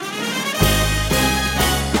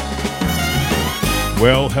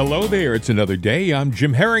Well, hello there. It's another day. I'm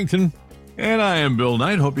Jim Harrington. And I am Bill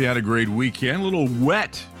Knight. Hope you had a great weekend. A little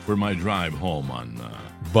wet for my drive home on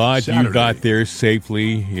But Saturday. you got there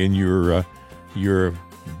safely in your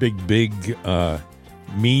big,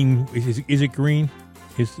 mean. Is it green?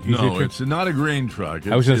 No, it's not a green truck.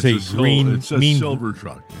 I was going to say green. It's a mean, silver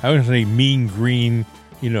truck. I was going to say mean green,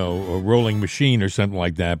 a rolling machine or something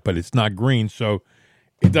like that, but it's not green, so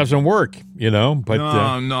it doesn't work,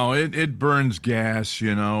 But No, it burns gas,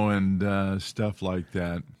 and stuff like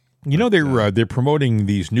that. They're promoting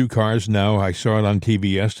these new cars now. I saw it on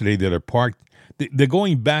TV yesterday that are parked. They're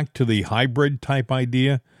going back to the hybrid type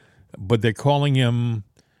idea, but they're calling them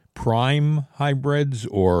prime hybrids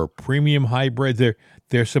or premium hybrids.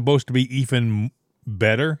 They're supposed to be even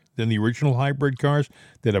better than the original hybrid cars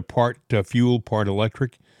that are part fuel, part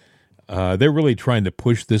electric. They're really trying to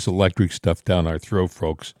push this electric stuff down our throat,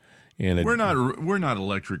 folks. And we're not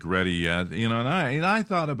electric ready yet, and I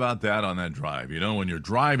thought about that on that drive. When you're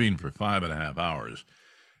driving for 5.5 hours,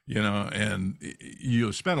 and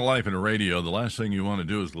you spend a life in a radio, the last thing you want to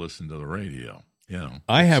do is listen to the radio.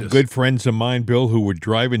 I have good friends of mine, Bill, who were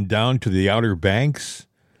driving down to the Outer Banks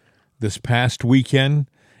this past weekend,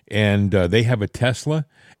 and they have a Tesla.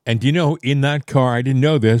 And in that car, I didn't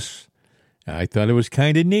know this. I thought it was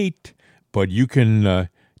kind of neat, but you can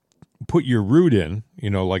put your route in,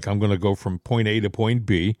 like I'm going to go from point A to point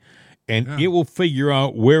B, and it will figure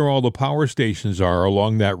out where all the power stations are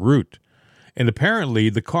along that route. And apparently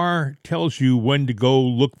the car tells you when to go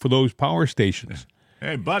look for those power stations.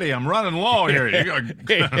 Hey, buddy, I'm running low here. You're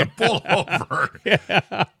going to pull over. Yeah,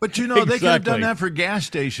 but, they could have done that for gas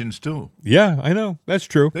stations, too. Yeah, I know. That's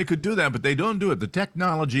true. They could do that, but they don't do it. The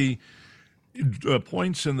technology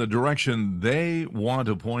points in the direction they want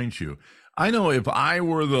to point you. I know if I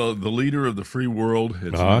were the leader of the free world,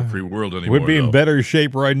 it's not a free world anymore. We'd be in better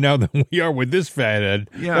shape right now than we are with this fathead.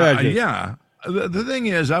 Yeah. The thing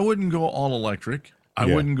is, I wouldn't go all electric. I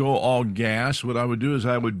wouldn't go all gas. What I would do is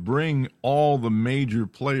I would bring all the major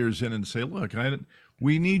players in and say, look,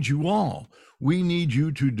 we need you all. We need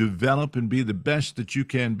you to develop and be the best that you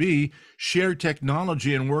can be, share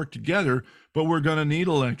technology and work together, but we're going to need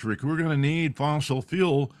electric. We're going to need fossil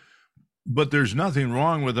fuel, but there's nothing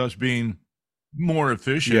wrong with us being more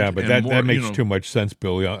efficient. Yeah, but that makes too much sense,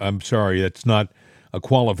 Bill. I'm sorry. That's not a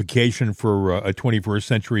qualification for a 21st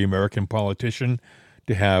century American politician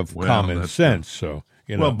to have common sense. So,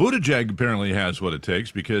 Well, Buttigieg apparently has what it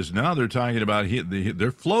takes, because now they're talking about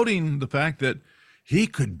they're floating the fact that he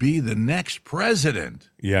could be the next president.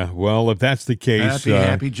 Yeah, well, if that's the case,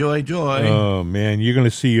 happy, joy. Oh man, you're going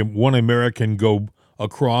to see one American go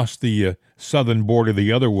across the southern border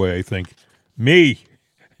the other way. I think me.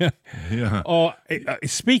 Yeah. Oh,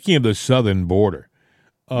 speaking of the southern border,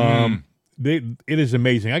 it is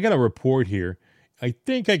amazing. I got a report here. I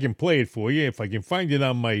think I can play it for you if I can find it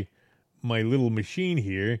on my little machine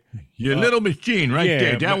here. Your little machine right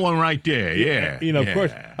there. That one right there. Yeah.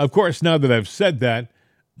 Of course, now that I've said that,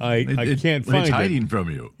 I can't find it. It's hiding from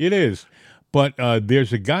you. It is. But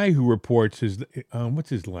there's a guy who reports his, what's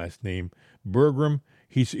his last name? Bergram.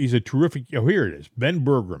 He's a terrific, here it is, Ben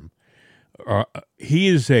Bergram. He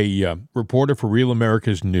is a reporter for Real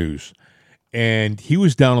America's News. And he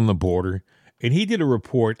was down on the border, and he did a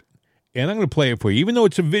report, and I'm going to play it for you, even though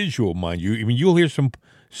it's a visual, mind you. I mean, you'll hear some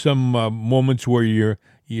moments where you're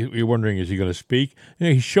wondering, is he going to speak?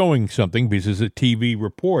 And he's showing something because it's a TV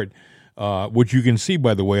report, which you can see,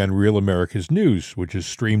 by the way, on Real America's News, which is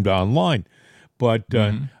streamed online. But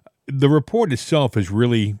the report itself is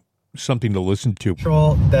really something to listen to.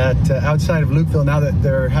 Patrol that outside of Lukeville, now that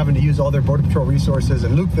they're having to use all their Border Patrol resources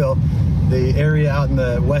in Lukeville, the area out in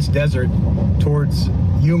the West Desert towards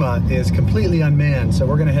Yuma is completely unmanned. So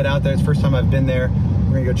we're going to head out there. It's the first time I've been there.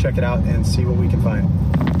 We're going to go check it out and see what we can find.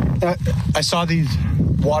 I saw these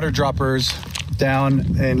water droppers down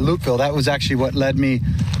in Lukeville. That was actually what led me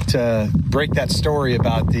to break that story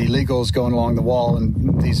about the illegals going along the wall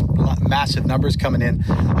and these massive numbers coming in.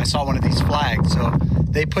 I saw one of these flags. So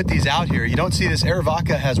they put these out here. You don't see this.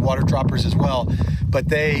 Arivaca has water droppers as well, but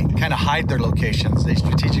they kind of hide their locations. They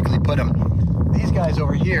strategically put them. These guys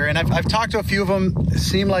over here, and I've talked to a few of them,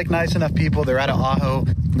 seem like nice enough people. They're out of Ajo.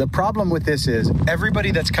 The problem with this is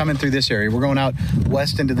everybody that's coming through this area, we're going out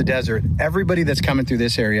west into the desert, everybody that's coming through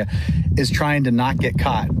this area is trying to not get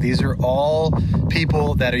caught. These are all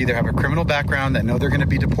people that either have a criminal background that know they're going to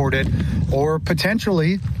be deported or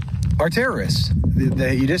potentially are terrorists.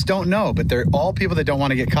 You just don't know, but they're all people that don't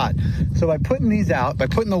want to get caught. So by putting these out, by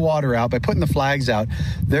putting the water out, by putting the flags out,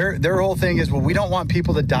 their whole thing is, well, we don't want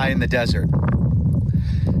people to die in the desert.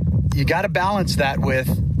 You got to balance that with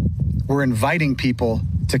we're inviting people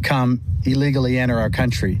to come illegally enter our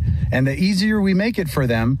country. And the easier we make it for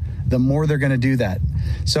them, the more they're going to do that.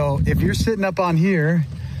 So if you're sitting up on here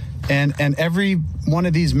and every one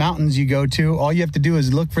of these mountains you go to, all you have to do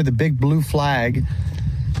is look for the big blue flag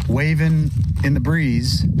waving in the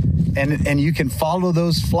breeze, and you can follow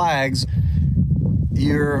those flags,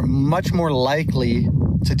 you're much more likely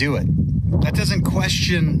to do it. That doesn't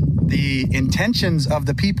question the intentions of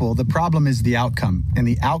the people. The problem is the outcome. And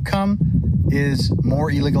the outcome is more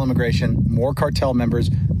illegal immigration, more cartel members,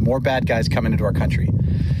 more bad guys coming into our country.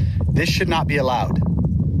 This should not be allowed.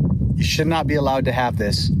 You should not be allowed to have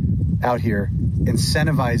this out here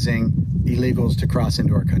incentivizing illegals to cross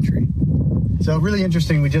into our country. So really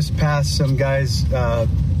interesting. We just passed some guys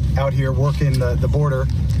out here working the border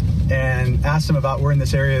and asked them about, we're in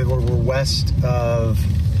this area where we're west of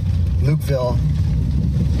Lukeville,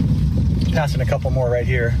 passing a couple more right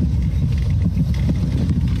here.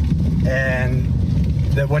 And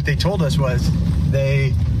what they told us was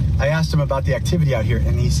I asked him about the activity out here,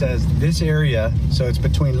 and he says this area, so it's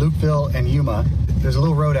between Lukeville and Yuma, there's a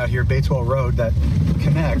little road out here, Bateswell Road, that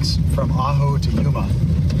connects from Ajo to Yuma,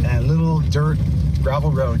 and a little dirt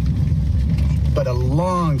gravel road, but a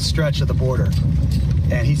long stretch of the border.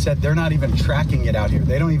 And he said they're not even tracking it out here.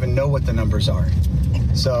 They don't even know what the numbers are.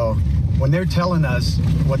 So when they're telling us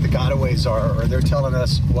what the gotaways are, or they're telling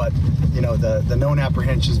us what, the known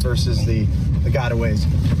apprehensions versus the gotaways,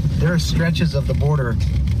 there are stretches of the border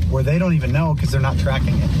where they don't even know because they're not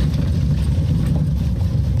tracking it.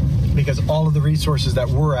 Because all of the resources that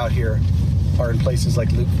were out here are in places like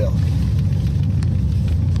Lukeville.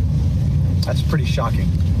 That's pretty shocking.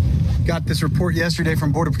 Got this report yesterday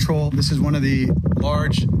from Border Patrol. This is one of the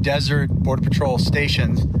large desert Border Patrol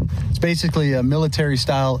stations. It's basically a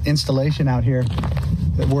military-style installation out here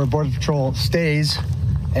where Border Patrol stays,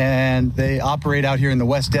 and they operate out here in the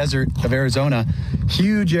West Desert of Arizona.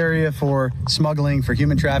 Huge area for smuggling, for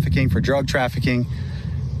human trafficking, for drug trafficking.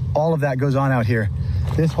 All of that goes on out here.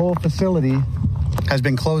 This whole facility has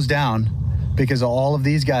been closed down because all of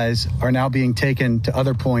these guys are now being taken to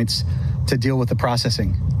other points to deal with the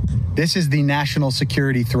processing. This is the national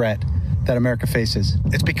security threat that America faces.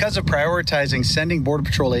 It's because of prioritizing sending Border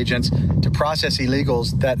Patrol agents to process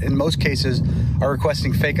illegals that in most cases are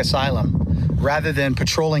requesting fake asylum, rather than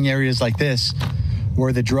patrolling areas like this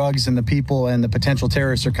where the drugs and the people and the potential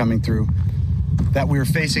terrorists are coming through, that we're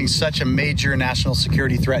facing such a major national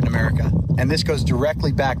security threat in America. And this goes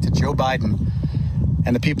directly back to Joe Biden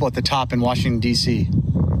and the people at the top in Washington, D.C.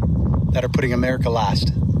 that are putting America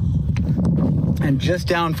last. And just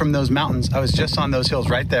down from those mountains, I was just on those hills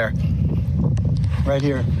right there, right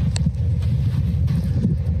here.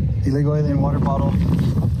 Illegal alien water bottle.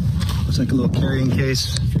 Looks like a little carrying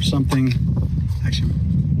case for something. Actually,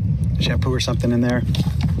 shampoo or something in there.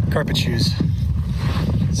 Carpet shoes.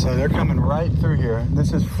 So they're coming right through here.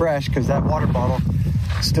 This is fresh because that water bottle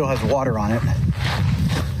still has water on it.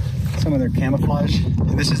 Some of their camouflage.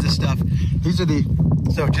 And this is the stuff.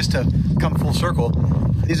 So just to come full circle,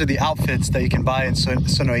 these are the outfits that you can buy in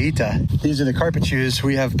Sonoita. These are the carpet shoes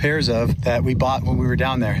we have pairs of that we bought when we were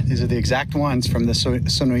down there. These are the exact ones from the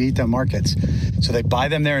Sonoita markets. So they buy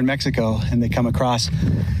them there in Mexico, and they come across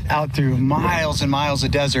out through miles and miles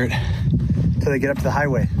of desert till they get up to the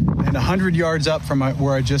highway. And 100 yards up from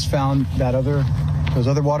where I just found those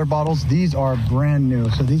other water bottles, these are brand new.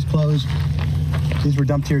 So these clothes, these were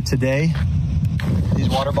dumped here today. These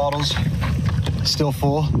water bottles, still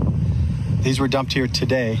full. These were dumped here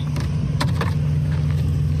today.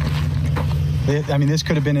 This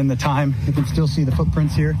could have been in the time. You can still see the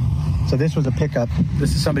footprints here. So this was a pickup.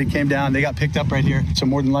 This is somebody came down. They got picked up right here. So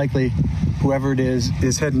more than likely, whoever it is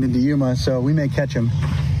heading into Yuma. So we may catch him.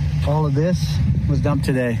 All of this was dumped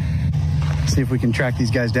today. See if we can track these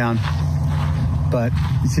guys down. But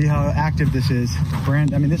you see how active this is.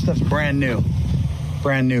 This stuff's brand new.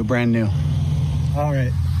 Brand new, brand new. All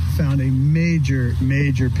right. Found a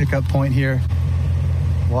major pickup point here.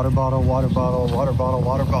 Water bottle, water bottle, water bottle,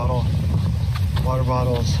 water bottle, water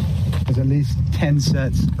bottles. There's at least 10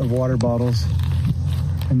 sets of water bottles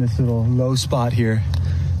in this little low spot here.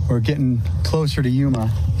 We're getting closer to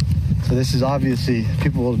Yuma. So this is obviously,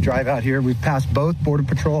 people will drive out here. We've passed both Border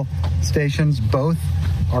Patrol stations. Both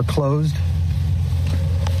are closed.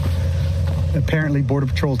 Apparently Border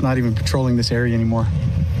Patrol is not even patrolling this area anymore.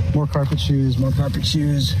 More carpet shoes, more carpet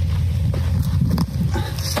shoes.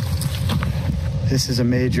 This is a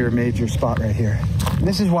major spot right here. And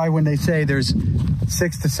this is why when they say there's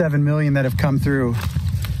 6 to 7 million that have come through,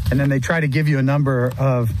 and then they try to give you a number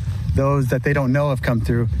of those that they don't know have come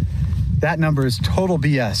through, that number is total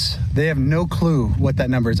BS. They have no clue what that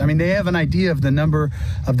number is. I mean, they have an idea of the number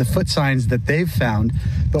of the foot signs that they've found,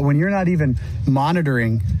 but when you're not even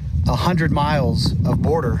monitoring 100 miles of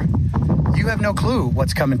border, you have no clue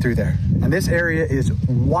what's coming through there. And this area is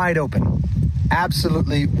wide open,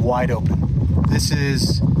 absolutely wide open. This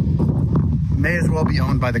may as well be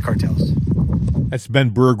owned by the cartels. That's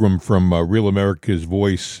Ben Bergram from Real America's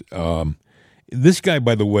Voice. This guy,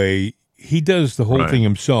 by the way, he does the whole thing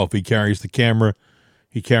himself. He carries the camera,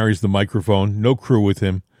 he carries the microphone, no crew with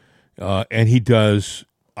him, and he does.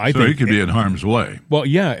 I think he could be in harm's way. Well,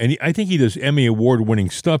 yeah, and I think he does Emmy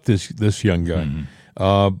Award-winning stuff. This young guy,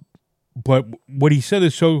 but what he said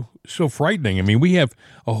is so frightening. I mean, we have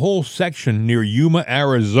a whole section near Yuma,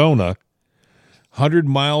 Arizona, 100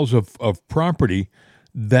 miles of property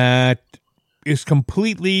that is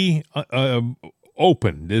completely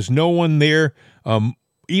open. There's no one there.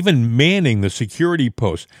 Even manning the security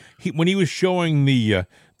post. When he was showing the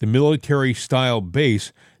military-style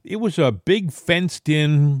base, it was a big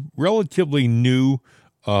fenced-in, relatively new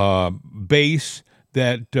base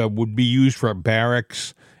that would be used for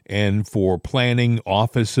barracks and for planning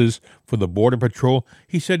offices for the Border Patrol.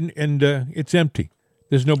 He said, and it's empty.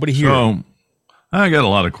 There's nobody here. So I got a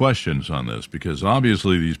lot of questions on this because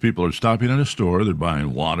obviously these people are stopping at a store. They're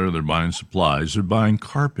buying water. They're buying supplies. They're buying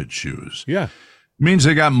carpet shoes. Yeah. Means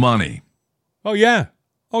they got money. Oh, yeah.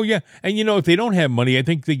 And, if they don't have money, I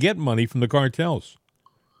think they get money from the cartels.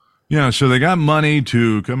 Yeah, so they got money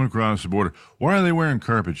to come across the border. Why are they wearing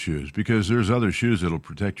carpet shoes? Because there's other shoes that'll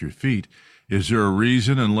protect your feet. Is there a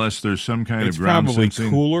reason unless there's some kind of ground sensing? It's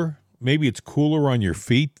probably cooler. Maybe it's cooler on your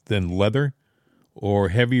feet than leather or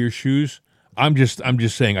heavier shoes. I'm just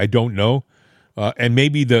saying I don't know. And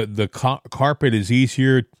maybe the carpet is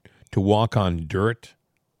easier to walk on dirt.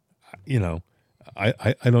 I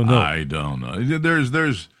don't know. I don't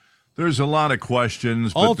know. There's a lot of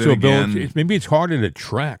questions. But also, then again, Bill, maybe it's harder to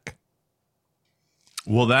track.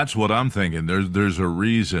 Well, that's what I'm thinking. There's a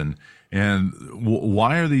reason. And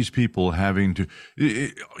why are these people having to?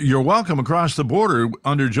 You're welcome across the border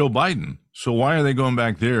under Joe Biden. So why are they going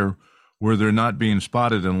back there where they're not being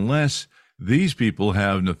spotted unless these people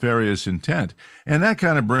have nefarious intent? And that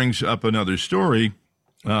kind of brings up another story.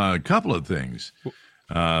 A couple of things.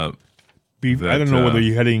 I don't know whether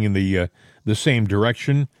you're heading in the same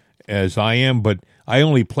direction as I am, but I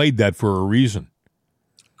only played that for a reason.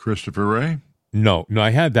 Christopher Wray? No,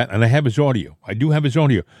 I had that, and I have his audio. I do have his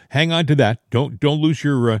audio. Hang on to that. Don't lose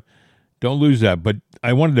don't lose that. But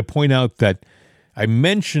I wanted to point out that I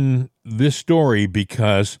mentioned this story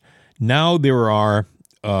because now there are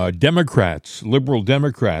Democrats, liberal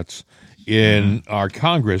Democrats in our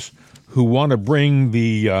Congress who want to bring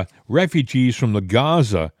the refugees from the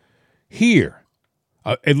Gaza here,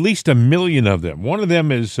 at least 1 million of them. One of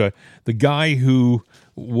them is the guy who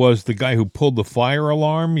pulled the fire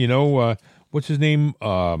alarm. What's his name?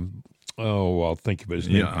 I'll think of his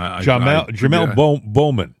name. Jamel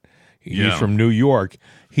Bowman. He's from New York.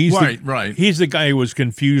 He's right. He's the guy who was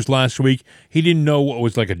confused last week. He didn't know what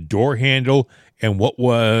was like a door handle and what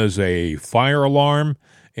was a fire alarm.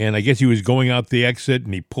 And I guess he was going out the exit,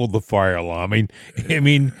 and he pulled the fire alarm. I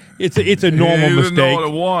mean, it's a normal he mistake. Didn't know what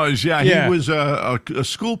it was. Yeah. He was a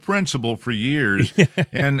school principal for years,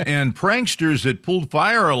 and pranksters that pulled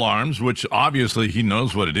fire alarms, which obviously he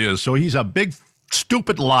knows what it is. So he's a big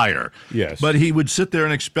stupid liar. Yes. But he would sit there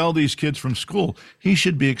and expel these kids from school. He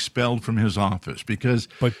should be expelled from his office because,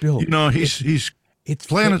 but Bill, he's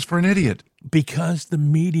playing us for an idiot. Because the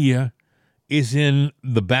media is in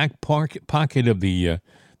the back pocket of the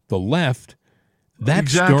left. That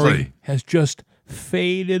story has just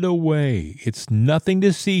faded away. It's nothing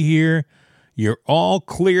to see here. You're all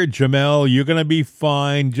clear, Jamel. You're going to be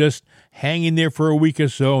fine. Just hang in there for a week or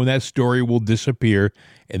so, and that story will disappear.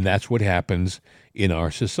 And that's what happens in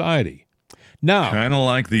our society. Now, kind of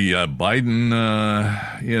like the Biden,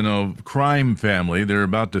 crime family. They're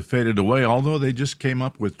about to fade it away, although they just came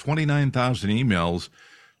up with 29,000 emails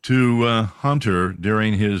to Hunter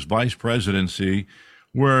during his vice presidency,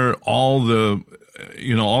 where all the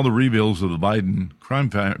reveals of the Biden crime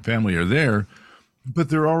family are there, but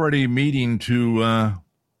they're already meeting to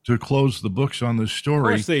close the books on this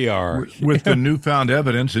story. Of course they are. With the newfound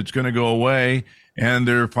evidence, it's going to go away, and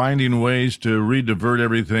they're finding ways to re-divert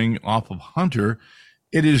everything off of Hunter.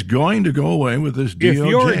 It is going to go away with this DOJ.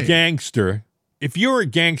 If you're a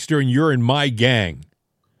gangster and you're in my gang,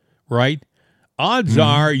 right, odds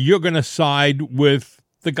are you're going to side with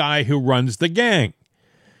the guy who runs the gang.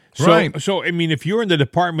 So, I mean, if you're in the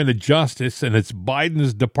Department of Justice and it's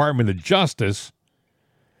Biden's Department of Justice,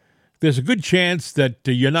 there's a good chance that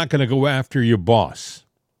you're not going to go after your boss.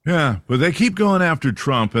 Yeah, but they keep going after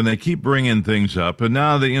Trump, and they keep bringing things up, and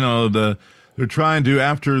now that they're trying to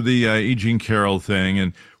after the E. Jean Carroll thing,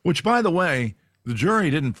 and which, by the way, the jury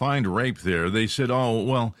didn't find rape there. They said, oh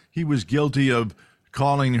well, he was guilty of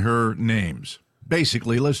calling her names.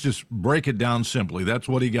 Basically, let's just break it down simply. That's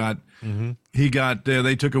what he got. Mm-hmm. He got.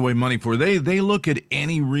 They took away money for. They look at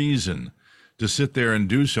any reason to sit there and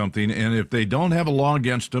do something, and if they don't have a law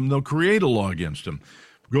against them, they'll create a law against them.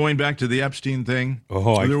 Going back to the Epstein thing,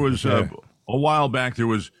 there was a while back, there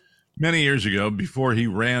was many years ago, before he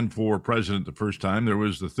ran for president the first time, there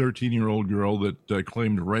was the 13-year-old girl that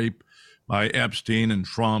claimed rape by Epstein and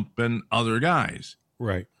Trump and other guys.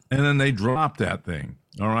 Right. And then they dropped that thing,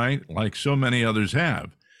 all right, like so many others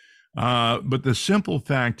have. But the simple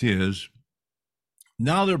fact is,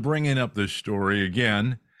 now they're bringing up this story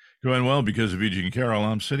again, going, well, because of E. Jean Carroll.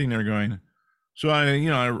 I'm sitting there going, so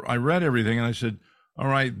I read everything, and I said, all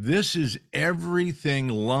right, this is everything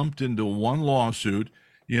lumped into one lawsuit.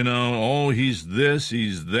 He's this,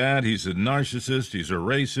 he's that, he's a narcissist, he's a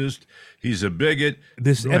racist, he's a bigot.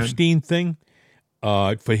 This Epstein thing,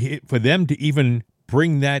 for them to even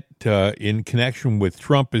bring that in connection with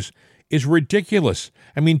Trump is ridiculous.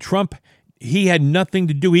 I mean, Trump, he had nothing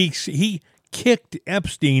to do. He kicked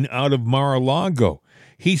Epstein out of Mar-a-Lago.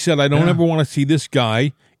 He said, I don't ever want to see this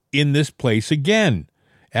guy in this place again,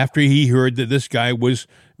 after he heard that this guy was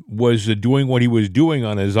doing what he was doing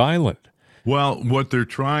on his island. Well, what they're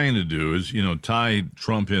trying to do is, tie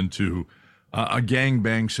Trump into a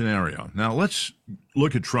gangbang scenario. Now, let's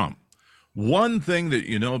look at Trump. One thing that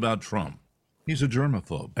you know about Trump, he's a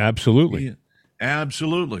germaphobe. Absolutely.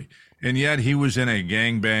 Absolutely. And yet he was in a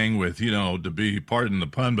gangbang with, to be, pardon the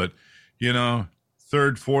pun, but,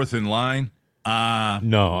 third, fourth in line.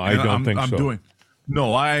 No, I don't think so.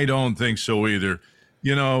 No, I don't think so either.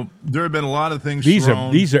 There have been a lot of things These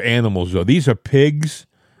thrown. are animals, though. These are pigs.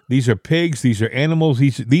 These are pigs. These are animals.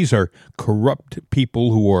 These are corrupt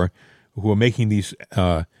people who are making these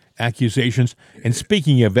accusations. And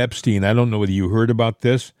speaking of Epstein, I don't know whether you heard about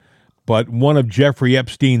this, but one of Jeffrey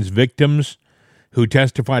Epstein's victims, who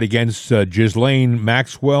testified against Ghislaine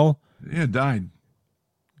Maxwell,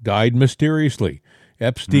 died mysteriously.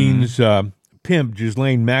 Epstein's pimp,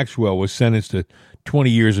 Ghislaine Maxwell, was sentenced to 20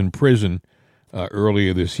 years in prison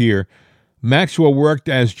earlier this year. Maxwell worked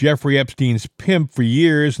as Jeffrey Epstein's pimp for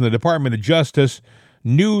years, and the Department of Justice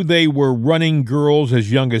knew they were running girls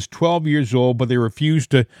as young as 12 years old, but they refused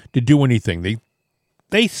to do anything.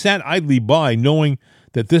 They sat idly by, knowing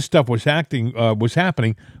that this stuff was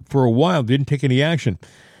happening for a while, didn't take any action.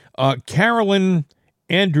 Carolyn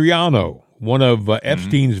Andriano, one of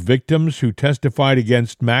Epstein's victims who testified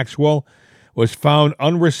against Maxwell, was found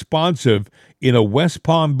unresponsive in a West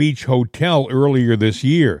Palm Beach hotel earlier this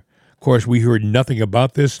year. Of course, we heard nothing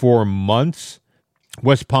about this for months.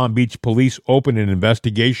 West Palm Beach police opened an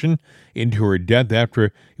investigation into her death after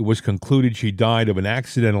it was concluded she died of an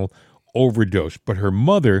accidental overdose. But her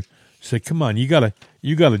mother said, "Come on, you gotta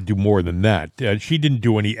do more than that." She didn't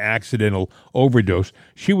do any accidental overdose.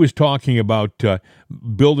 She was talking about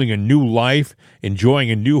building a new life, enjoying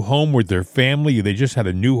a new home with their family. They just had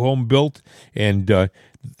a new home built, and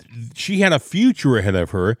she had a future ahead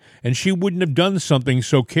of her, and she wouldn't have done something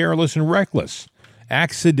so careless and reckless.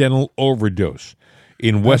 Accidental overdose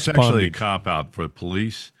in West Palm Beach. That's actually a cop-out for the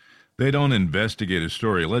police. They don't investigate a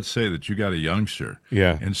story. Let's say that you got a youngster,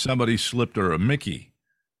 and somebody slipped her a Mickey.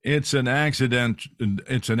 It's an accident.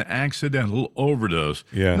 It's an accidental overdose.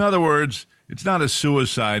 Yeah. In other words, it's not a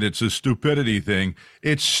suicide. It's a stupidity thing.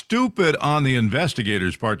 It's stupid on the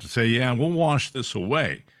investigator's part to say, "Yeah, we'll wash this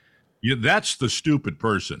away." That's the stupid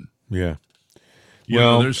person. Yeah.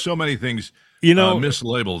 There's so many things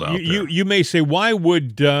mislabeled out there. You may say, why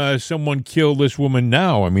would someone kill this woman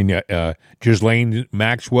now? I mean, Ghislaine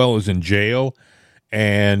Maxwell is in jail,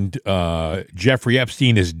 and Jeffrey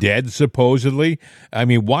Epstein is dead, supposedly. I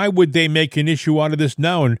mean, why would they make an issue out of this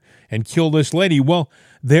now and kill this lady? Well,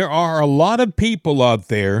 there are a lot of people out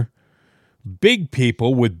there, big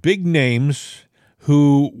people with big names,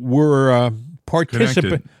 who were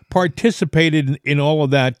participated in all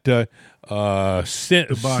of that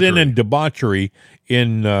sin and debauchery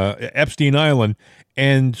in Epstein Island,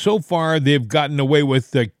 and so far they've gotten away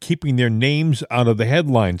with keeping their names out of the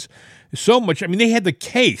headlines. So much. I mean, they had the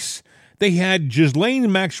case. They had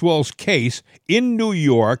Ghislaine Maxwell's case in New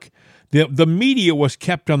York. The media was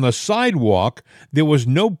kept on the sidewalk. There was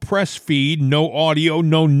no press feed, no audio,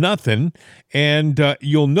 no nothing. And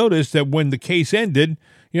you'll notice that when the case ended,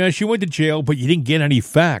 she went to jail, but you didn't get any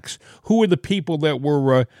facts. Who were the people that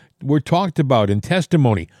were talked about in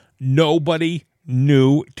testimony? Nobody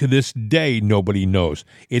knew. To this day, nobody knows.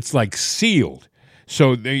 It's like sealed.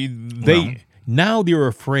 So now they're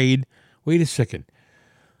afraid. Wait a second.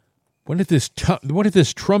 What if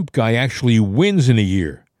this Trump guy actually wins in a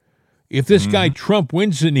year? If this guy Trump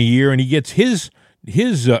wins in a year and he gets his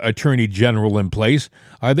attorney general in place,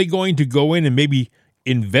 are they going to go in and maybe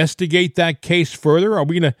investigate that case further? Are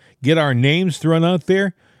we going to get our names thrown out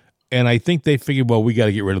there? And I think they figured, well, we got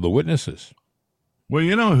to get rid of the witnesses. Well,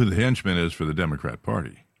 you know who the henchman is for the Democrat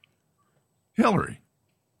Party? Hillary.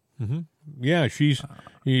 Mm-hmm. Yeah, she's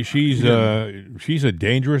a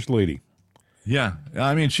dangerous lady. Yeah,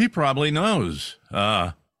 I mean, she probably knows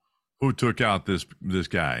who took out this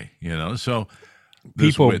guy. So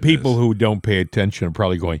people who don't pay attention are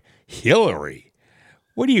probably going, Hillary?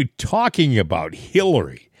 What are you talking about,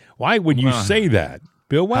 Hillary? Why would you say that,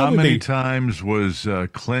 Bill? How many times was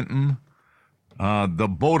Clinton the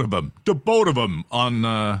boat of them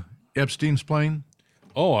on Epstein's plane?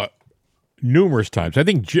 Oh, numerous times. I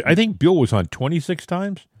think Bill was on 26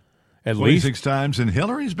 times. At 26 least times, and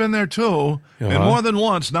Hillary's been there too, and more than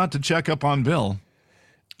once, not to check up on Bill.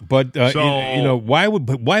 But why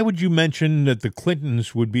would you mention that the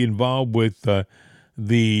Clintons would be involved with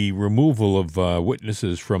the removal of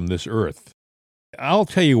witnesses from this earth? I'll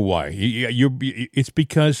tell you why. It's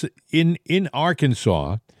because in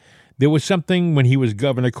Arkansas there was something when he was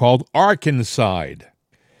governor called Arkancide.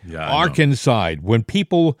 Yeah, Arkancide, when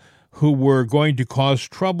people who were going to cause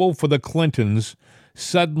trouble for the Clintons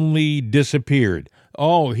suddenly disappeared.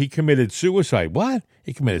 Oh, he committed suicide. What?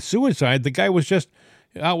 He committed suicide? The guy was just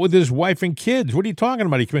out with his wife and kids. What are you talking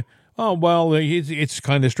about? It's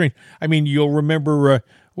kind of strange. I mean, you'll remember,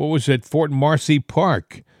 what was it, Fort Marcy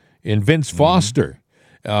Park in Vince Foster.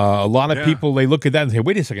 A lot of people, they look at that and say,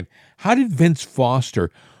 wait a second, how did Vince Foster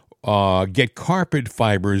get carpet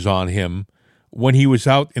fibers on him when he was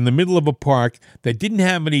out in the middle of a park that didn't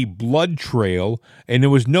have any blood trail and there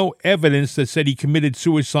was no evidence that said he committed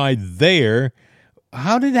suicide there?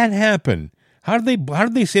 How did that happen? How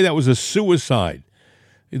did they say that was a suicide?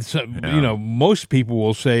 It's most people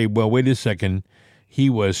will say, well, wait a second, he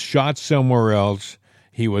was shot somewhere else.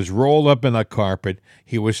 He was rolled up in a carpet.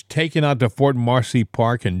 He was taken out to Fort Marcy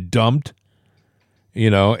Park and dumped.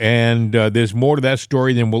 And there's more to that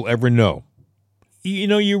story than we'll ever know.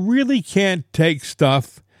 You really can't take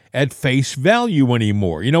stuff at face value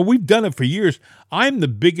anymore. We've done it for years. I'm the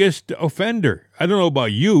biggest offender. I don't know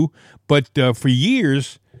about you, but for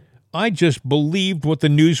years, I just believed what the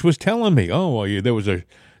news was telling me. Oh, well, there was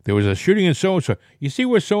a shooting in so-and-so. You see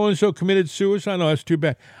where so-and-so committed suicide? No, that's too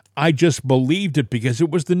bad. I just believed it because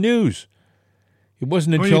it was the news. It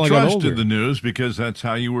wasn't until I got older. You trusted the news because that's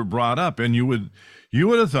how you were brought up, and you would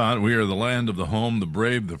have thought we are the land of the home, the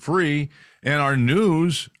brave, the free, and our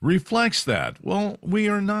news reflects that. Well, we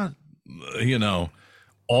are not,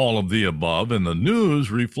 all of the above, and the news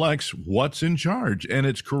reflects what's in charge, and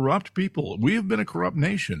it's corrupt people. We have been a corrupt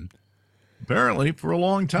nation, apparently, for a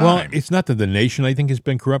long time. Well, it's not that the nation, I think, has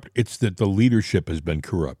been corrupt. It's that the leadership has been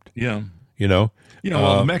corrupt. Yeah.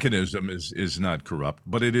 The mechanism is not corrupt,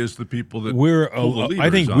 but it is the people that I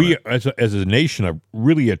think we, as a nation, are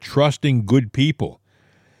really a trusting, good people.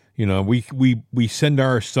 We send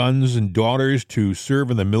our sons and daughters to serve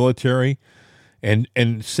in the military, and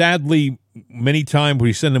sadly, many times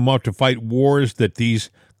we send them out to fight wars that these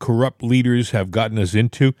corrupt leaders have gotten us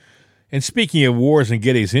into. And speaking of wars and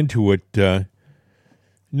getting us into it,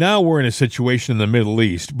 now we're in a situation in the Middle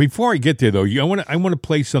East. Before I get there, though, I want to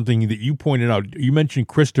play something that you pointed out. You mentioned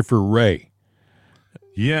Christopher Wray.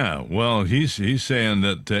 Yeah, well, he's saying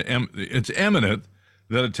that it's imminent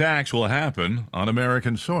that attacks will happen on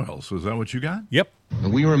American soil. So is that what you got? Yep.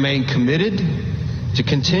 We remain committed to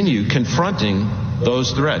continue confronting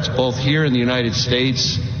those threats, both here in the United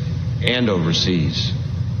States and overseas.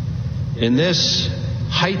 In this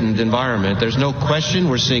heightened environment, there's no question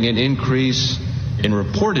we're seeing an increase in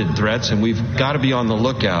reported threats, and we've got to be on the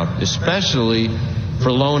lookout, especially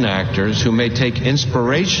for lone actors who may take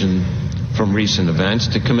inspiration from recent events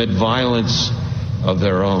to commit violence of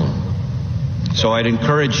their own. So I'd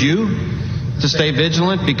encourage you to stay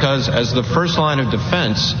vigilant because as the first line of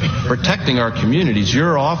defense, protecting our communities,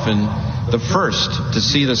 you're often the first to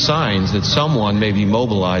see the signs that someone may be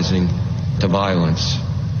mobilizing to violence.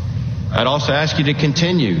 I'd also ask you to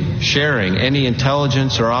continue sharing any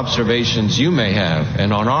intelligence or observations you may have.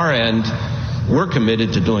 And on our end, we're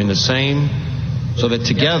committed to doing the same so that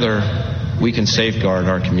together we can safeguard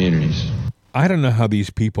our communities. I don't know how these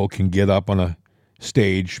people can get up on a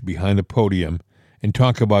stage behind a podium and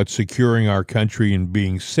talk about securing our country and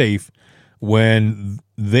being safe when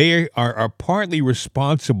they are partly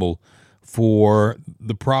responsible for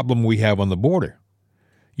the problem we have on the border.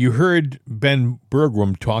 You heard Ben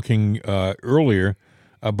Bergrum talking earlier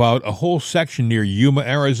about a whole section near Yuma,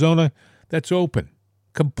 Arizona, that's open.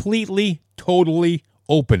 Completely, totally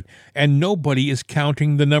open. And nobody is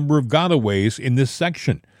counting the number of gotaways in this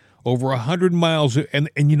section. Over 100 miles. And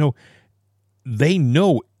you know, they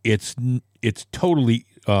know it's totally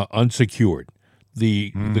unsecured.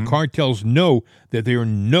 The cartels know that there are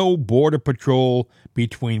no border patrol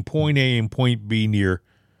between point A and point B near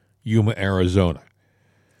Yuma, Arizona.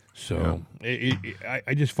 So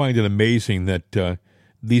I just find it amazing that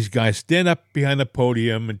these guys stand up behind the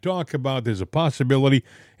podium and talk about there's a possibility,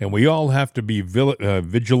 and we all have to be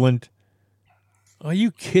vigilant. Are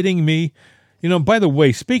you kidding me? You know, by the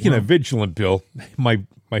way, speaking of vigilant, Bill, my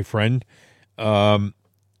friend,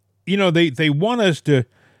 you know, they want us to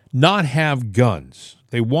not have guns.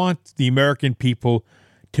 They want the American people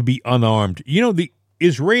to be unarmed. You know, the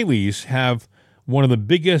Israelis have one of the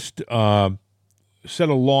biggest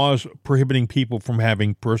set of laws prohibiting people from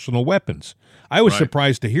having personal weapons. I was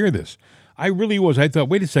surprised to hear this. I really was. I thought,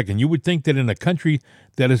 wait a second, you would think that in a country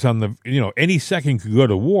that is on the, you know, any second could go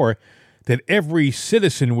to war, that every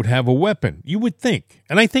citizen would have a weapon. You would think.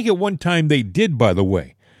 And I think at one time they did, by the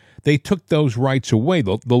way. They took those rights away.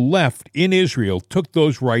 The left in Israel took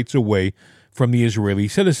those rights away from the Israeli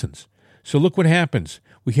citizens. So look what happens.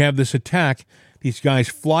 We have this attack. These guys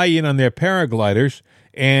fly in on their paragliders,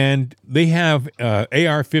 and they have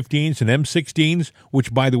AR-15s and M16s,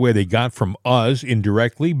 which, by the way, they got from us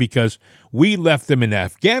indirectly because we left them in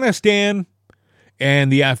Afghanistan,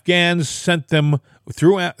 and the Afghans sent them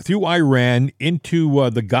through Iran into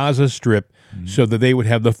the Gaza Strip so that they would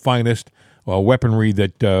have the finest weaponry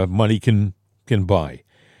that money can buy.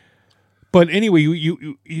 But anyway,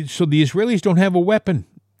 so the Israelis don't have a weapon.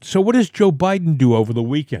 So what does Joe Biden do over the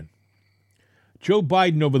weekend? Joe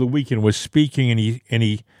Biden over the weekend was speaking, and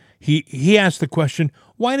he asked the question,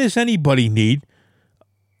 why does anybody need,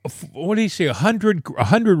 what did he say, a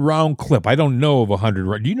 100 round clip? I don't know of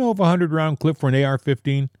 100. Do you know of a 100 round clip for an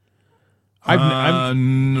AR-15?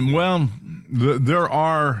 Well, there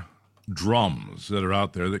are drums that are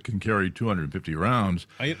out there that can carry 250 rounds.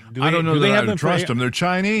 I don't know that I would trust them. They're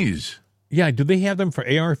Chinese. Yeah, do they have them for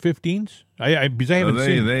AR-15s? Because I haven't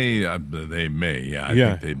seen. They may. Yeah, I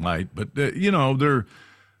think they might. But you know, they're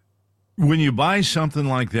when you buy something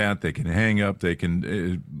like that, they can hang up. They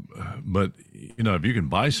can, but you know, if you can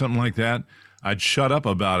buy something like that, I'd shut up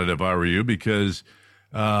about it if I were you, because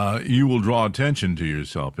you will draw attention to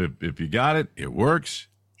yourself. If you got it, it works.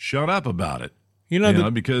 Shut up about it. You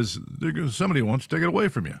know, because somebody wants to take it away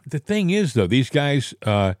from you. The thing is, though, these guys,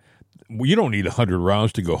 you don't need 100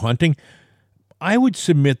 rounds to go hunting. I would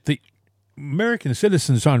submit that American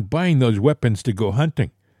citizens aren't buying those weapons to go hunting.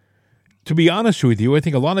 To be honest with you, I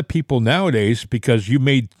think a lot of people nowadays, because you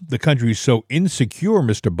made the country so insecure,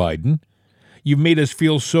 Mr. Biden, you've made us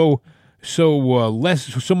feel so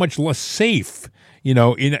much less safe, you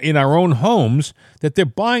know, in our own homes, that they're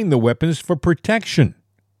buying the weapons for protection.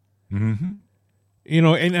 Mm-hmm. You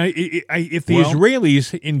know, and if the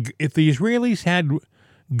Israelis had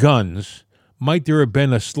guns, might there have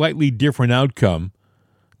been a slightly different outcome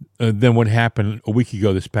than what happened a week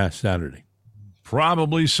ago this past Saturday?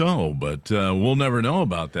 Probably so, but we'll never know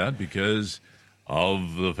about that because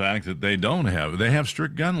of the fact that they have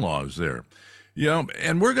strict gun laws there. You know,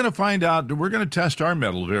 and we're going to find out, we're going to test our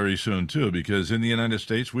mettle very soon too, because in the United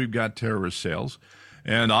States we've got terrorist cells.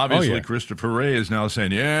 And obviously, Christopher Wray is now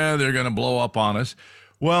saying, yeah, they're going to blow up on us.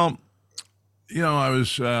 Well, you know, I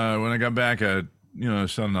was, when I got back, son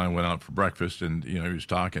and I went out for breakfast, and, you know, he was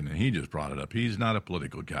talking, and he just brought it up. He's not a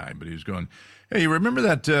political guy, but he was going, hey, you remember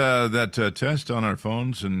that test on our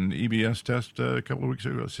phones, and EBS test a couple of weeks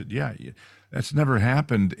ago? I said, yeah, that's never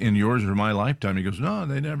happened in yours or my lifetime. He goes, no,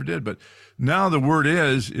 they never did. But now the word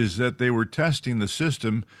is that they were testing the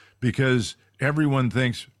system because everyone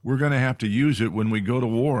thinks we're going to have to use it when we go to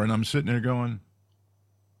war. And I'm sitting there going,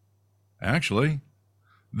 actually,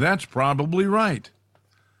 that's probably right.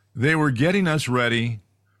 They were getting us ready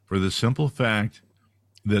for the simple fact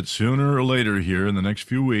that sooner or later here in the next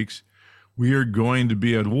few weeks, we are going to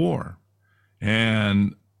be at war.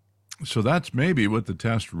 And so that's maybe what the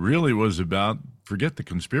test really was about. Forget the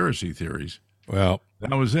conspiracy theories. Well,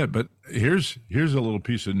 that was it. But here's a little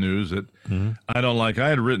piece of news that I don't like. I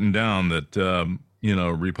had written down that,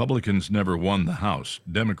 Republicans never won the House.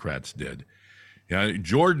 Democrats did. Yeah,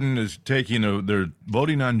 Jordan is they're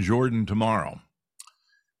voting on Jordan tomorrow.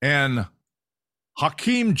 And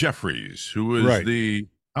Hakeem Jeffries, who is the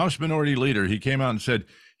House Minority Leader, he came out and said,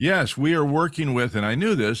 yes, we are working with, and I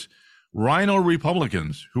knew this, Rhino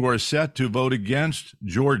Republicans who are set to vote against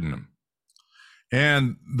Jordan.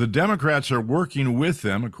 And the Democrats are working with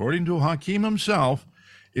them, according to Hakeem himself,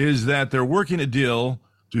 is that they're working a deal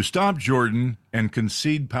to stop Jordan and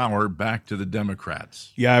concede power back to the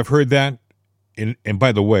Democrats. Yeah, I've heard that. And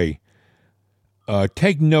by the way,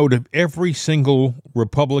 take note of every single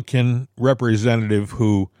Republican representative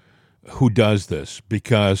who does this,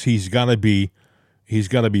 because he's got to be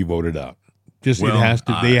voted out. Just Well, it has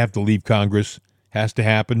to. They have to leave Congress. Has to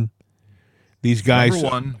happen. These guys. Number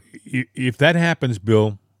one, if that happens,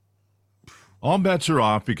 Bill, all bets are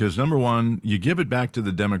off, because number one, you give it back to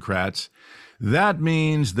the Democrats. That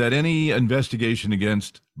means that any investigation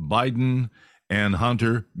against Biden and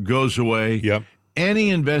Hunter goes away. Yep.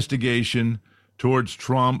 Any investigation towards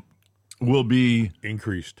Trump will be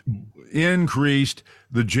increased.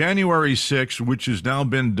 The January 6th, which has now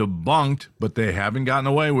been debunked, but they haven't gotten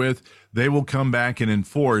away with, they will come back and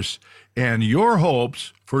enforce. And your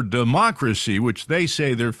hopes for democracy, which they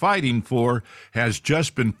say they're fighting for, has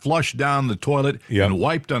just been flushed down the toilet and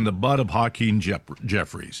wiped on the butt of Hakeem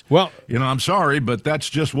Jeffries. Well, I'm sorry, but that's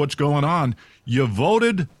just what's going on. You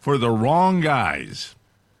voted for the wrong guys.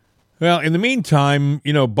 Well, in the meantime,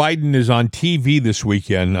 Biden is on TV this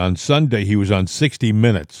weekend. On Sunday, he was on 60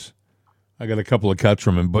 Minutes. I got a couple of cuts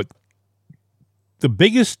from him. But the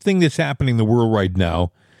biggest thing that's happening in the world right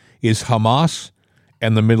now is Hamas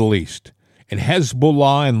and the Middle East. And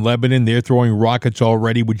Hezbollah and Lebanon, they're throwing rockets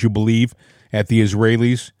already, would you believe, at the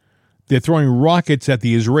Israelis. They're throwing rockets at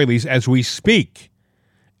the Israelis as we speak.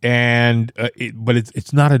 And but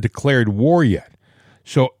it's not a declared war yet.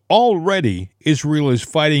 So already Israel is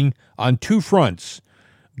fighting on two fronts,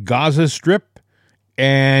 Gaza Strip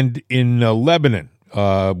and in Lebanon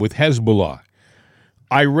with Hezbollah.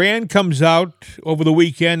 Iran comes out over the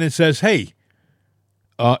weekend and says, hey,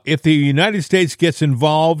 if the United States gets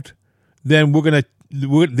involved, then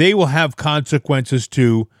they will have consequences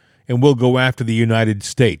too, and we'll go after the United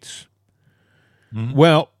States. Mm-hmm.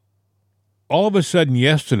 Well, all of a sudden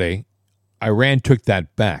yesterday, Iran took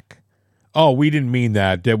that back. Oh, we didn't mean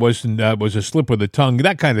that. That was a slip of the tongue,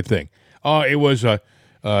 that kind of thing. Oh, it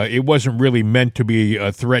wasn't really meant to be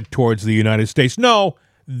a threat towards the United States. No,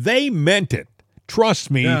 they meant it.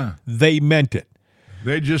 Trust me, They meant it.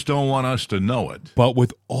 They just don't want us to know it. But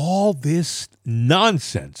with all this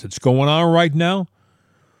nonsense that's going on right now,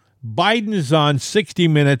 Biden is on 60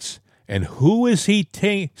 Minutes, and who is he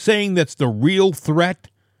saying that's the real threat?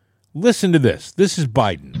 Listen to this. This is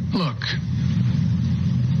Biden. Look,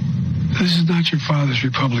 this is not your father's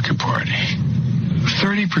Republican Party.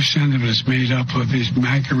 30% of it is made up of these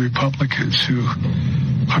MAGA Republicans who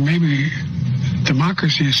are maybe...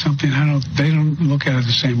 Democracy is something they don't look at it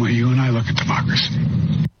the same way you and I look at democracy.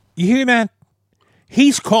 You hear that?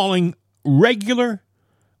 He's calling regular,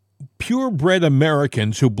 purebred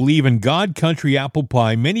Americans who believe in God, country, apple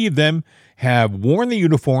pie. Many of them have worn the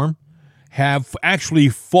uniform, have actually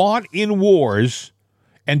fought in wars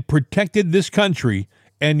and protected this country,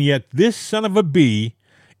 and yet this son of a bee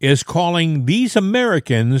is calling these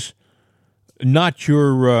Americans not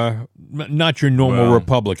your normal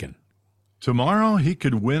Republican. Tomorrow, he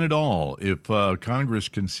could win it all if Congress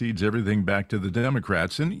concedes everything back to the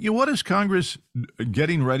Democrats. And what is Congress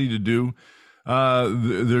getting ready to do?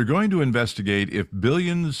 They're going to investigate if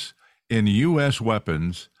billions in U.S.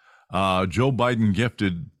 weapons Joe Biden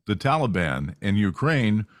gifted the Taliban in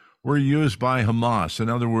Ukraine were used by Hamas. In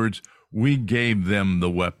other words, we gave them the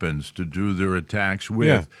weapons to do their attacks with.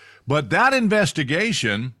 Yeah. But that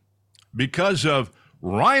investigation, because of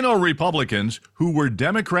Rhino Republicans who were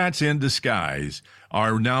Democrats in disguise,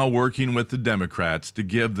 are now working with the Democrats to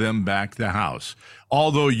give them back the House.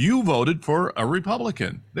 Although you voted for a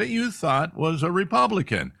Republican that you thought was a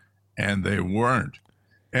Republican, and they weren't.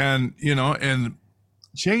 And, and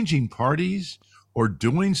changing parties or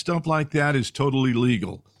doing stuff like that is totally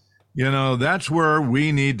legal. That's where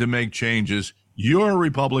we need to make changes. You're a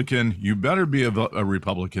Republican. You better be a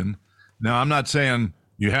Republican. Now, I'm not saying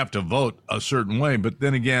you have to vote a certain way, but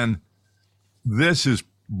then again, this is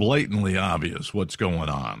blatantly obvious what's going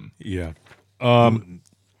on. Yeah.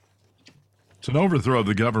 It's an overthrow of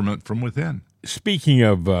the government from within. Speaking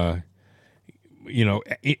of, we're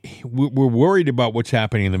worried about what's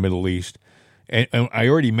happening in the Middle East. And I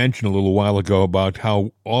already mentioned a little while ago about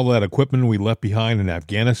how all that equipment we left behind in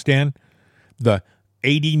Afghanistan, the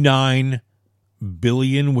 $89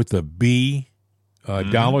 billion with a B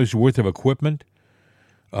dollars worth of equipment,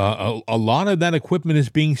 a lot of that equipment is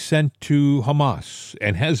being sent to Hamas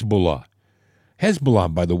and Hezbollah.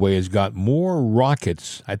 Hezbollah, by the way, has got more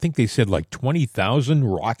rockets. I think they said like 20,000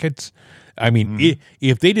 rockets. I mean,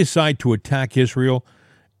 if they decide to attack Israel,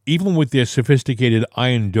 even with their sophisticated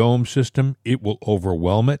Iron Dome system, it will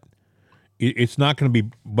overwhelm it. It's not going to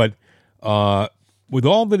be. But with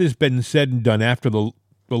all that has been said and done after the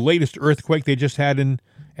latest earthquake they just had in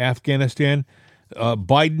Afghanistan,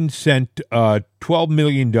 Biden sent $12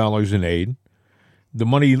 million in aid. The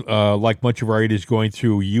money, like much of our aid, is going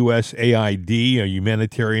through USAID, a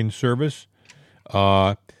humanitarian service.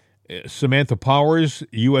 Samantha Powers,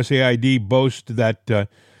 USAID, boasts that the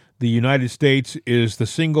United States is the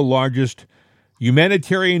single largest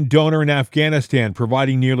humanitarian donor in Afghanistan,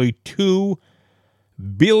 providing nearly $2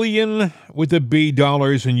 billion with a B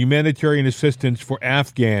dollars in humanitarian assistance for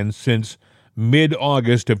Afghans since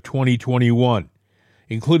mid-August of 2021,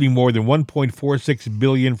 including more than $1.46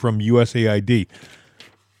 billion from USAID.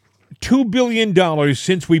 $2 billion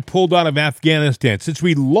since we pulled out of Afghanistan, since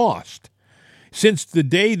we lost, since the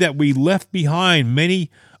day that we left behind many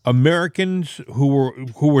Americans who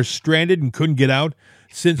were stranded and couldn't get out,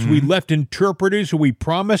 since we left interpreters who we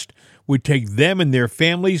promised would take them and their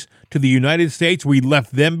families to the United States, we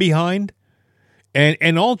left them behind.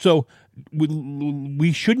 And also,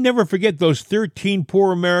 we should never forget those 13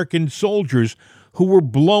 poor American soldiers who were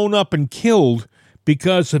blown up and killed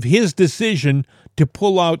because of his decision to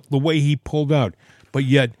pull out the way he pulled out. But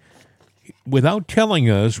yet, without telling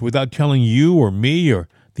us, without telling you or me or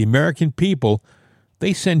the American people,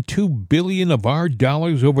 they send $2 billion of our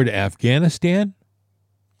dollars over to Afghanistan.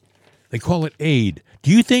 They call it aid.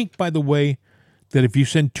 Do you think, by the way, that if you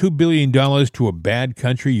send $2 billion to a bad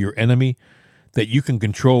country, your enemy, that you can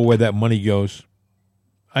control where that money goes?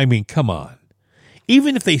 I mean, come on.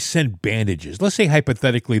 Even if they send bandages, let's say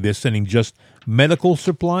hypothetically they're sending just medical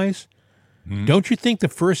supplies, don't you think the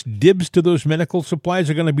first dibs to those medical supplies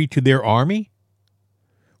are going to be to their army,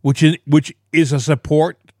 which is a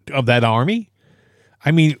support of that army? I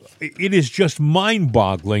mean, it is just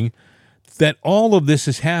mind-boggling that all of this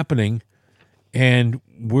is happening, and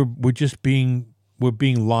we're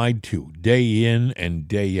being lied to day in and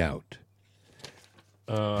day out.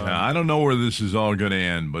 Now, I don't know where this is all going to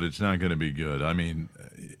end, but it's not going to be good. I mean,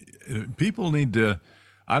 people need to.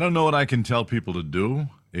 I don't know what I can tell people to do,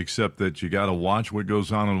 except that you got to watch what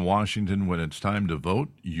goes on in Washington when it's time to vote.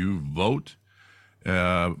 You vote,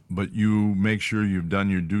 but you make sure you've done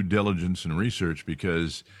your due diligence and research,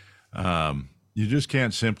 because you just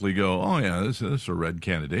can't simply go, "Oh yeah, this is a red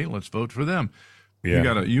candidate. Let's vote for them."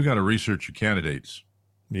 Yeah. You got to research your candidates.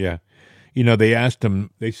 Yeah, they asked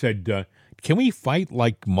him. They said, "Can we fight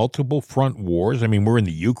like multiple front wars? I mean, we're in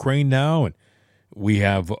the Ukraine now, and we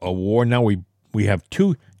have a war now. We have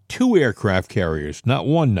two aircraft carriers, not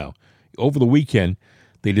one now. Over the weekend,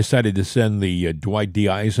 they decided to send the Dwight D.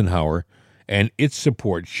 Eisenhower and its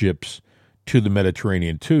support ships to the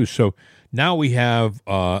Mediterranean too. So now we have,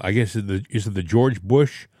 I guess, is it the George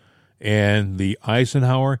Bush and the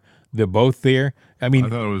Eisenhower? They're both there. I mean, I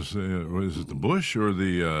thought it was it the Bush or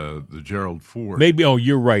the Gerald Ford? Maybe. Oh,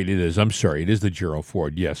 you're right. It is. I'm sorry. It is the Gerald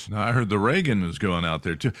Ford. Yes. Now, I heard the Reagan was going out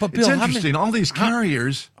there too. But Bill, Bill, it's interesting. All these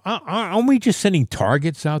carriers. Aren't we just sending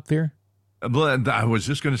targets out there? I was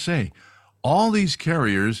just going to say, all these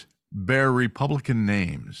carriers bear Republican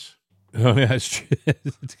names. Oh, that's true.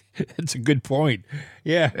 That's a good point.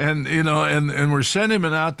 Yeah. And and we're sending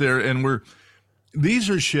them out there, and these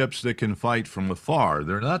are ships that can fight from afar.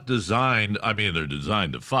 They're not designed. I mean, they're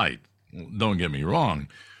designed to fight. Don't get me wrong,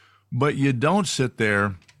 but you don't sit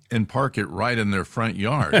there and park it right in their front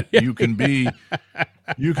yard. You can be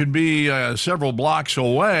several blocks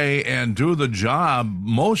away and do the job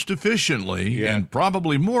most efficiently, and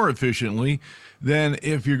probably more efficiently than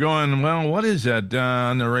if you're going, well, what is that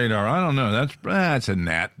on the radar? I don't know. That's a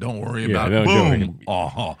gnat. Don't worry about it. Boom.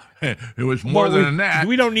 Oh, it was more than a gnat.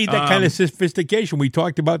 We don't need that kind of sophistication. We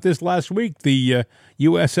talked about this last week. The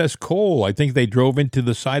USS Cole, I think they drove into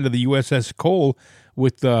the side of the USS Cole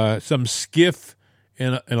with some skiff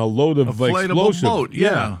and a load of explosives. Boat,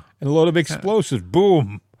 yeah. And a load of explosives.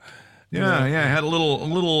 Boom. Yeah. Had a little.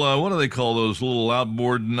 What do they call those little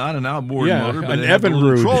outboard? Not an outboard motor, but an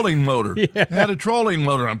Evinrude trolling motor. It had a trolling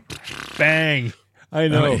motor. Bang! I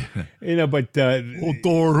know. But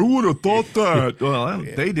Thor, who would have thought that? Well,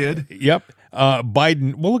 they did. Yep.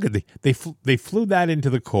 Biden. Well, look at they flew that into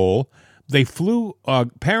the Cole. They flew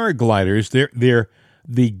paragliders.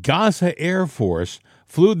 The Gaza Air Force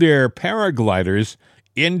flew their paragliders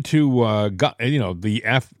into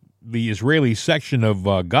the Israeli section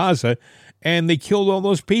of Gaza, and they killed all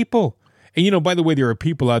those people. And, by the way, there are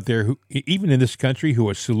people out there who, even in this country, who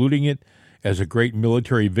are saluting it as a great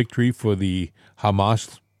military victory for the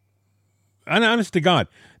Hamas. And honest to God,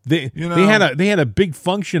 they had a big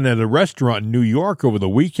function at a restaurant in New York over the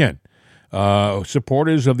weekend,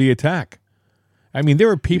 supporters of the attack. I mean, there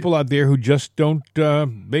are people out there who just don't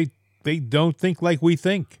they don't think like we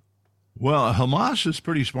think. Well, Hamas is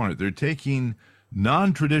pretty smart. They're taking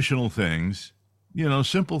non-traditional things,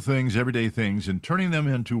 simple things, everyday things, and turning them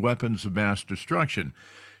into weapons of mass destruction.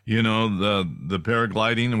 The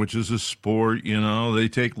paragliding, which is a sport. They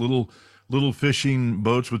take little fishing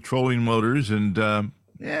boats with trolling motors and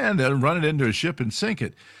run it into a ship and sink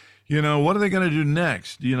it. What are they going to do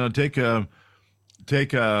next?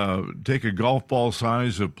 Take a golf ball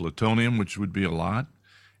size of plutonium, which would be a lot,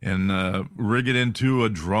 and rig it into a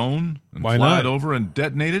drone and Why fly not? it over and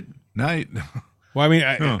detonate it. Well, I mean,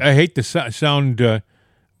 I hate to sound,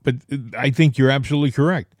 but I think you're absolutely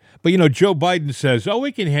correct. But Joe Biden says, "Oh,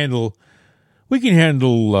 we can handle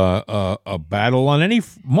a battle on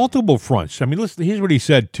multiple fronts." I mean, listen. Here's what he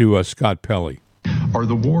said to Scott Pelley. Are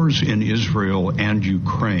the wars in Israel and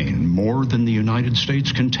Ukraine more than the United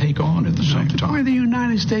States can take on at the same time? We're the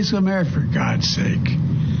United States of America, for God's sake.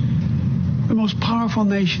 The most powerful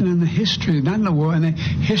nation in the history, not in the world, in the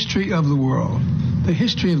history of the world. The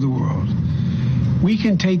history of the world. We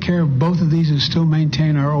can take care of both of these and still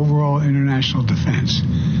maintain our overall international defense.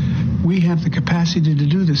 We have the capacity to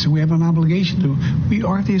do this, and we have an obligation to. We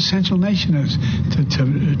are the essential nation,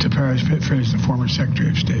 to paraphrase the former Secretary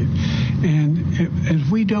of State. And if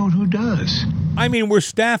we don't, who does? I mean, we're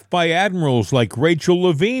staffed by admirals like Rachel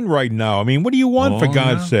Levine right now. I mean, what do you want, for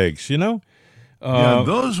God's sakes,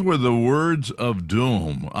 those were the words of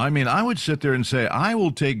doom. I mean, I would sit there and say, I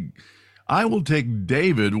will take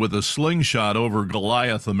David with a slingshot over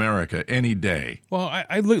Goliath America any day. Well,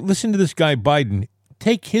 I listen to this guy Biden.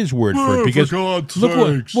 Take his word for it, because for God's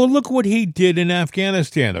sakes. look what he did in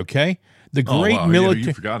Afghanistan. Okay, the great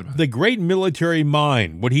you forgot about the great military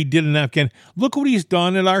mind. What he did in Afghanistan. Look what he's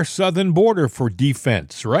done at our southern border for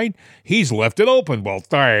defense. Right? He's left it open. Well,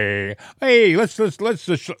 hey, let's just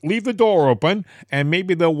leave the door open, and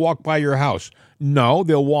maybe they'll walk by your house. No,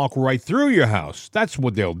 they'll walk right through your house. That's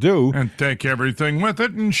what they'll do. And take everything with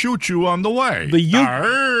it and shoot you on the way.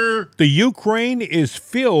 The Ukraine is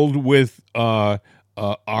filled with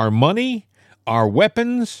our money, our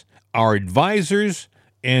weapons, our advisors,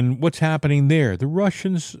 and what's happening there. The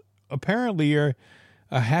Russians apparently are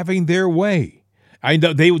having their way. I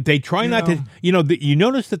know they try not to. You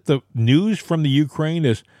notice that the news from the Ukraine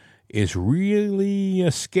is really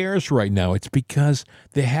scarce right now. It's because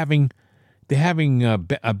they're having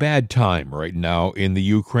a bad time right now in the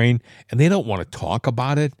Ukraine, and they don't want to talk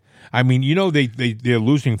about it. I mean, they're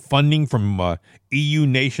losing funding from EU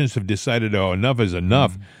nations have decided, enough is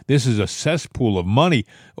enough. This is a cesspool of money.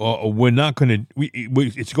 We're not going to.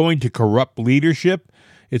 It's going to corrupt leadership.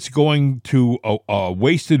 It's going to a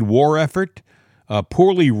wasted war effort, a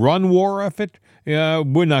poorly run war effort.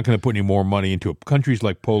 We're not going to put any more money into it. Countries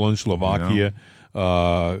like Poland, Slovakia,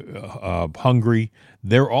 Hungary.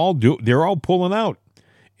 They're all pulling out,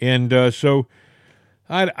 and so.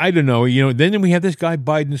 I don't know. Then we have this guy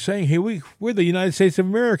Biden saying, "Hey, we're the United States of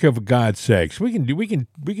America, for God's sakes. We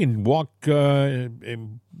can walk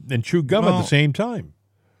and chew gum at the same time."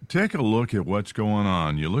 Take a look at what's going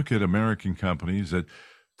on. You look at American companies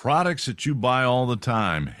products that you buy all the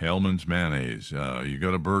time. Hellman's mayonnaise. You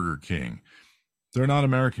go to Burger King. They're not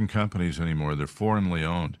American companies anymore. They're foreignly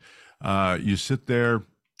owned. You sit there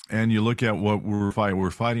and you look at what we're fighting.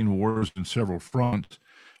 We're fighting wars in several fronts.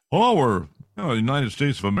 We're the United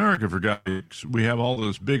States of America, for God's sakes. We have all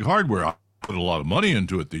this big hardware. I put a lot of money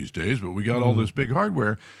into it these days, but we got all this big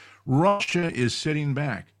hardware. Russia is sitting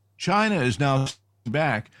back. China is now sitting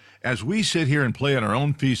back as we sit here and play in our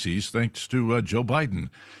own feces, thanks to Joe Biden.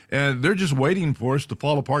 And they're just waiting for us to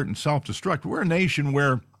fall apart and self-destruct. We're a nation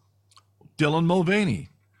where Dylan Mulvaney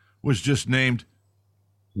was just named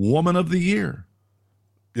Woman of the Year.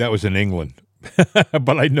 That was in England.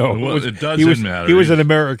 But I know it doesn't matter. He was an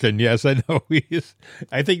American. Yes, I know.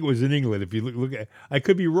 I think it was in England. If you look at, I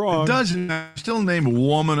could be wrong. It doesn't matter. Still named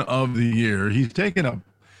Woman of the Year. He's taken up.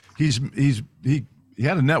 He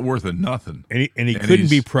had a net worth of nothing, and he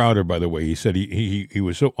couldn't be prouder. By the way, he said he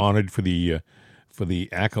was so honored for the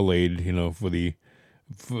accolade.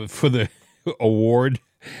 For the award.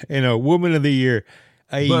 Woman of the Year.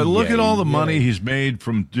 But look at all the money he's made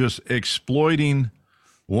from just exploiting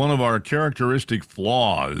one of our characteristic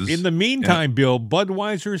flaws. In the meantime, Bill,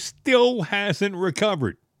 Budweiser still hasn't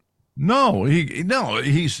recovered. No,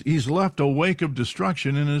 he's left a wake of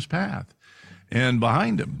destruction in his path and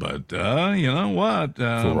behind him. But you know what?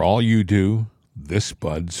 For all you do, this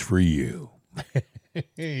Bud's for you.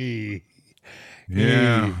 Hey.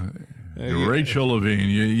 Yeah. Rachel Levine,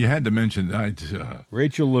 you had to mention that.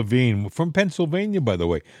 Rachel Levine from Pennsylvania, by the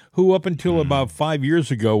way, who up until about 5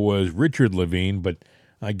 years ago was Richard Levine, but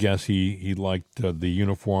I guess he liked the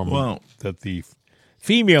uniform that the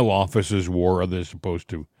female officers wore. They're supposed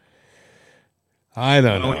to I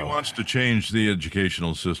don't Well, he know. wants to change the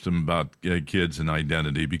educational system about kids and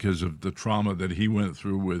identity because of the trauma that he went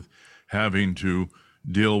through with having to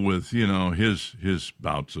deal with, his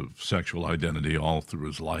bouts of sexual identity all through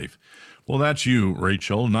his life. Well, that's you,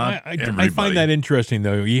 Rachel, not everybody. I find that interesting,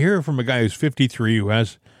 though. You hear from a guy who's 53 who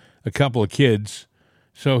has a couple of kids,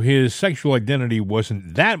 so his sexual identity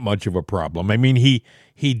wasn't that much of a problem. I mean,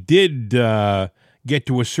 he did get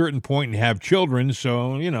to a certain point and have children,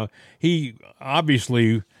 so, he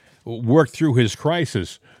obviously worked through his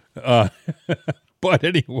crisis. But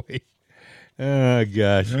anyway, oh,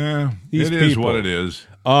 gosh. Yeah, These it is people. what it is.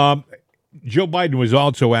 Joe Biden was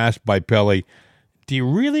also asked by Pele, do you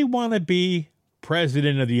really want to be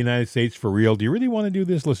president of the United States for real? Do you really want to do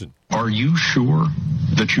this? Listen. Are you sure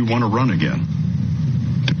that you want to run again?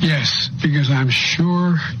 Yes, because I'm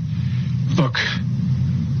sure. Look,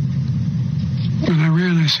 when I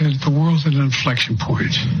ran, I said the world's at an inflection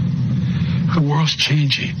point. The world's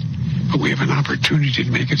changing, but we have an opportunity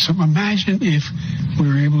to make it. So imagine if we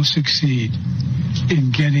were able to succeed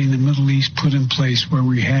in getting the Middle East put in place where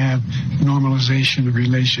we have normalization of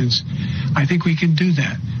relations. I think we can do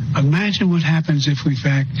that. Imagine what happens if we, in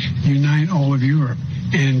fact, unite all of Europe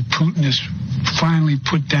and Putin is finally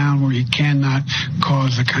put down where he cannot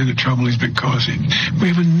cause the kind of trouble he's been causing. We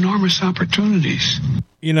have enormous opportunities.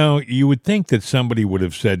 You would think that somebody would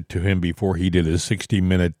have said to him before he did his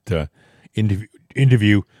 60-minute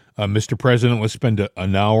interview, Mr. President, let's spend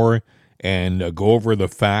an hour and go over the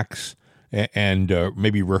facts and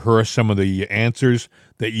maybe rehearse some of the answers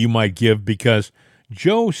that you might give, because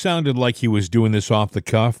Joe sounded like he was doing this off the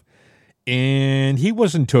cuff, and he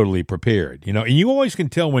wasn't totally prepared. And you always can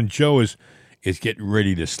tell when Joe is getting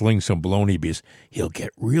ready to sling some baloney, because he'll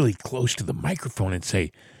get really close to the microphone and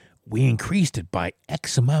say, we increased it by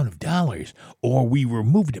X amount of dollars, or we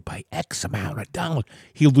removed it by X amount of dollars.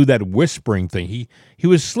 He'll do that whispering thing. He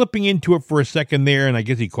was slipping into it for a second there, and I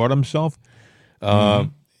guess he caught himself.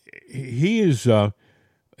 He's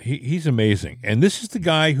amazing. And this is the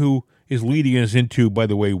guy who is leading us into, by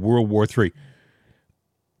the way, World War III.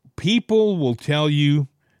 People will tell you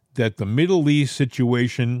that the Middle East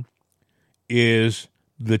situation is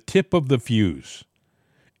the tip of the fuse.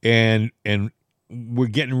 And we're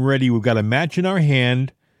getting ready. We've got a match in our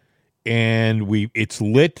hand, and it's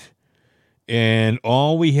lit, and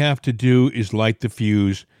all we have to do is light the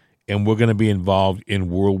fuse, and we're going to be involved in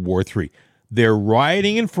World War III. They're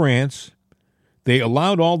rioting in France. They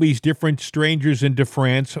allowed all these different strangers into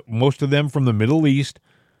France, most of them from the Middle East.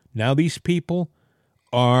 Now these people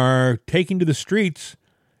are taking to the streets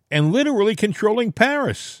and literally controlling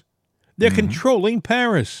Paris. They're controlling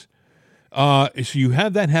Paris. So you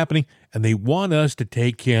have that happening, and they want us to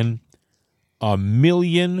take in 1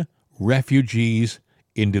 million refugees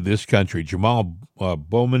into this country. Jamal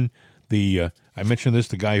Bowman, I mentioned this,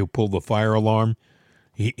 the guy who pulled the fire alarm,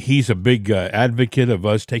 he's a big advocate of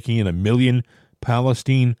us taking in 1 million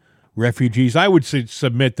Palestine refugees. I would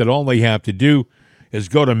submit that all they have to do is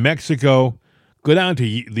go to Mexico, go down to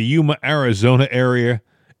the Yuma, Arizona area,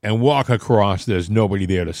 and walk across. There's nobody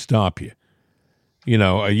there to stop you. You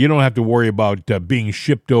don't have to worry about being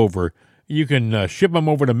shipped over. You can ship them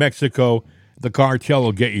over to Mexico. The cartel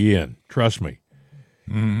will get you in. Trust me.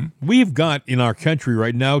 Mm-hmm. We've got in our country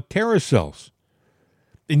right now terror cells.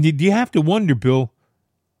 And do you have to wonder, Bill,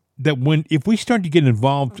 that if we start to get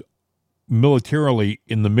involved militarily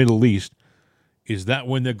in the Middle East, is that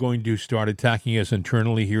when they're going to start attacking us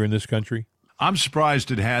internally here in this country? I'm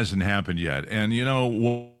surprised it hasn't happened yet. And,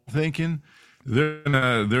 thinking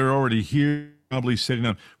they're already here, probably sitting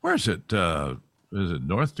on, where is it? Is it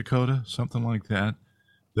North Dakota? Something like that?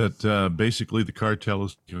 That basically the cartel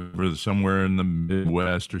is somewhere in the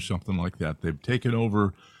Midwest or something like that. They've taken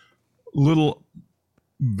over little,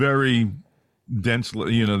 very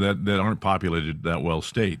densely, that aren't populated that well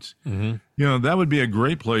states. Mm-hmm. That would be a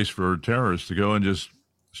great place for terrorists to go and just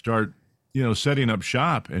start, setting up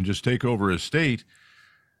shop and just take over a state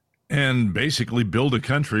and basically build a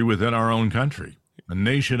country within our own country, a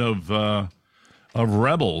nation of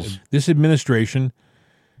rebels. This administration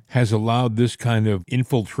has allowed this kind of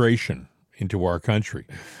infiltration into our country.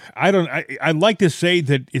 I'd like to say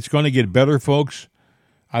that it's going to get better, folks.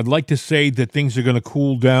 I'd like to say that things are going to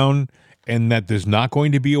cool down and that there's not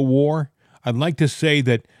going to be a war. I'd like to say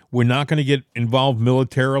that we're not going to get involved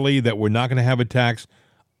militarily, that we're not going to have attacks.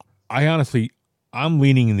 I'm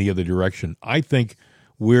leaning in the other direction. I think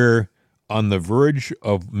we're on the verge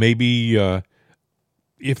of maybe,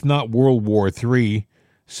 if not World War III,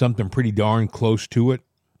 something pretty darn close to it.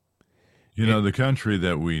 The country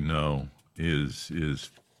that we know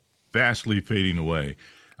is vastly fading away.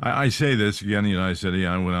 I say this again, I said,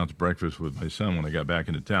 I went out to breakfast with my son when I got back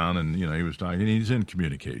into town, and, he was talking, he's in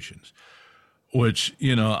communications, which,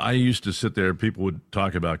 I used to sit there, people would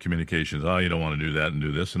talk about communications. Oh, you don't want to do that and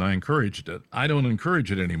do this, and I encouraged it. I don't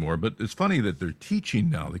encourage it anymore, but it's funny that they're teaching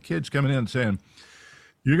now. The kids coming in saying,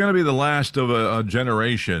 you're going to be the last of a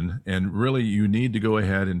generation, and really you need to go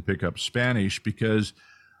ahead and pick up Spanish because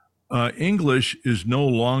English is no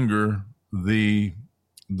longer the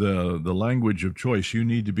language of choice. You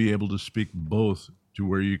need to be able to speak both to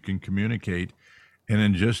where you can communicate. And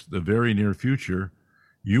in just the very near future,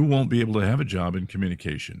 you won't be able to have a job in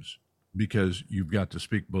communications because you've got to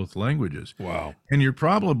speak both languages. Wow. And you're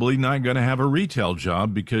probably not going to have a retail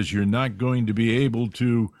job because you're not going to be able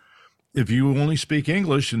to, if you only speak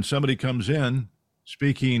English and somebody comes in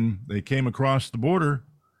speaking, they came across the border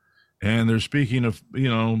and they're speaking of,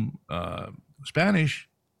 Spanish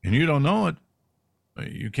and you don't know it,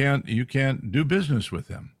 you can't do business with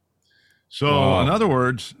them. So in other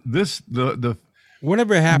words,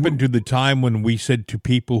 whatever happened to the time when we said to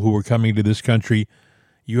people who were coming to this country,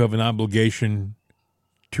 you have an obligation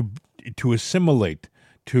to assimilate,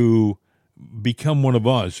 to become one of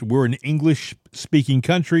us. We're an English-speaking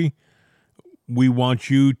country. We want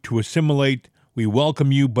you to assimilate. We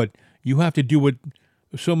welcome you, but you have to do what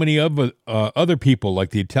so many other people,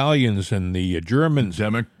 like the Italians and the Germans.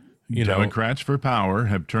 Democrats for power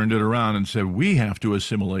have turned it around and said we have to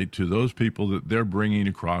assimilate to those people that they're bringing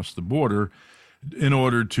across the border in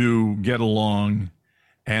order to get along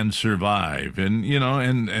and survive. And,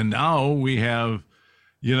 and now we have,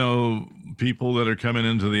 people that are coming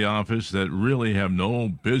into the office that really have no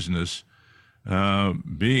business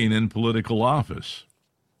being in political office.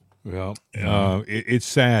 Well, it's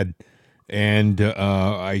sad. And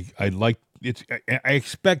I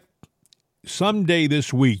expect someday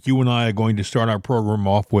this week, you and I are going to start our program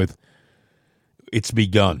off with "It's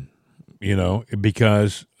begun,"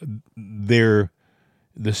 because the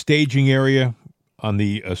staging area on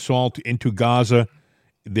the assault into Gaza,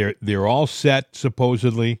 they're all set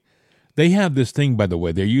supposedly. They have this thing, by the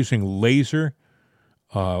way. They're using laser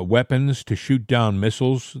weapons to shoot down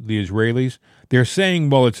missiles. The Israelis. They're saying,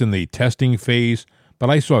 well, it's in the testing phase, but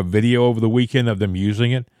I saw a video over the weekend of them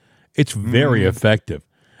using it. It's very effective.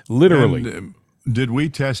 Literally. And, did we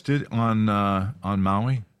test it on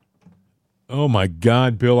Maui? Oh, my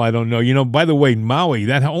God, Bill, I don't know. By the way, Maui,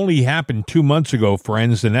 that only happened 2 months ago,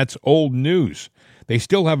 friends, and that's old news. They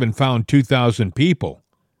still haven't found 2,000 people.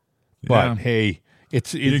 But, hey,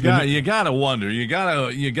 it's you got to wonder. You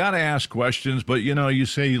got to ask questions. But, you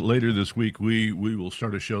say later this week we will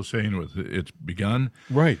start a show saying it's begun.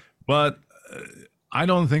 Right. But I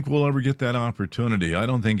don't think we'll ever get that opportunity. I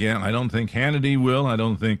don't think Hannity will. I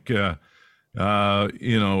don't think, you think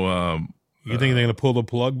they're going to pull the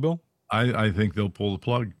plug, Bill? I think they'll pull the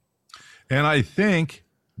plug. And I think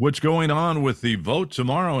what's going on with the vote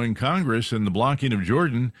tomorrow in Congress and the blocking of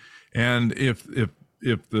Jordan, and if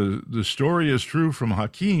the story is true from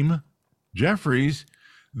Hakeem Jeffries,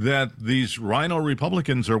 that these rhino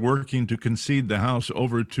Republicans are working to concede the House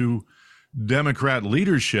over to Democrat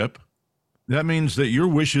leadership, that means that your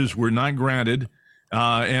wishes were not granted,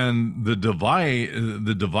 and the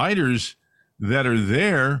dividers that are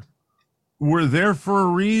there were there for a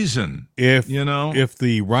reason. If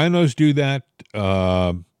the rhinos do that,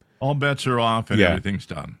 all bets are off and everything's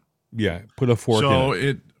done. Yeah, put a fork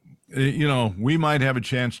in it. We might have a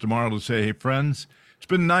chance tomorrow to say, hey, friends, it's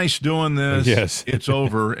been nice doing this. Yes. It's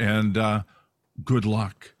over, and good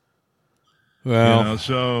luck. Well,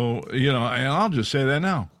 and I'll just say that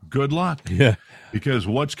now. Good luck. Yeah. Because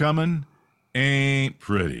what's coming ain't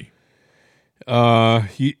pretty. We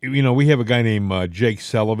have a guy named Jake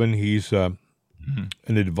Sullivan. He's an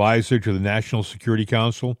advisor to the National Security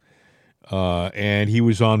Council. And he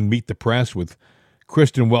was on Meet the Press with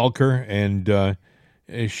Kristen Welker, and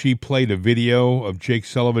she played a video of Jake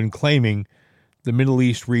Sullivan claiming the Middle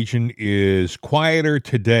East region is quieter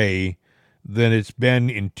today than it's been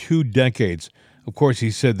in 2 decades. Of course,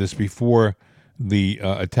 he said this before the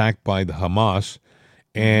attack by the Hamas.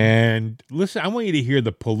 And listen, I want you to hear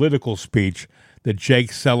the political speech that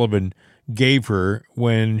Jake Sullivan gave her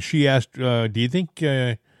when she asked, do you think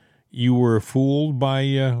you were fooled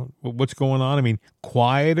by what's going on? I mean,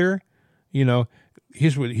 quieter?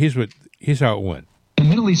 Here's how it went. The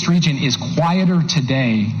Middle East region is quieter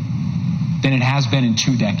today than it has been in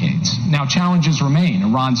 2 decades. Now, challenges remain.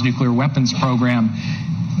 Iran's nuclear weapons program,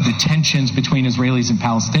 the tensions between Israelis and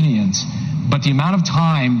Palestinians. But the amount of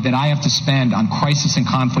time that I have to spend on crisis and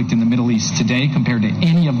conflict in the Middle East today compared to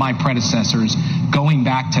any of my predecessors going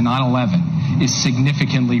back to 9/11 is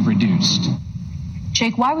significantly reduced.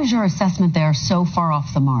 Jake, why was your assessment there so far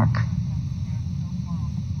off the mark?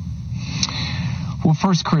 Well,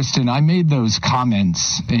 first, Kristen, I made those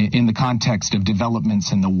comments in the context of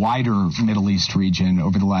developments in the wider Middle East region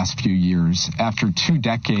over the last few years, after 2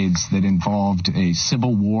 decades that involved a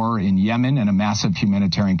civil war in Yemen and a massive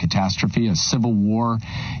humanitarian catastrophe, a civil war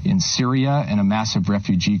in Syria and a massive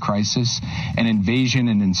refugee crisis, an invasion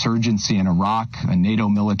and insurgency in Iraq, a NATO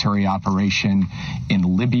military operation in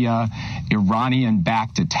Libya,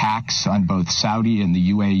 Iranian-backed attacks on both Saudi and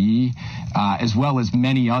the UAE, as well as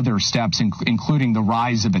many other steps, including the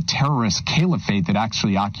rise of a terrorist caliphate that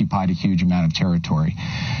actually occupied a huge amount of territory.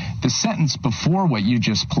 The sentence before what you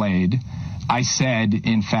just played, I said,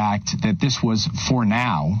 in fact, that this was for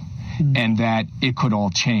now and that it could all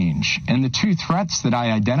change. And the 2 threats that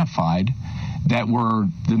I identified that were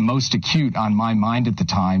the most acute on my mind at the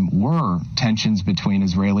time were tensions between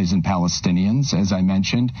Israelis and Palestinians, as I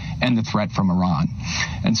mentioned, and the threat from Iran.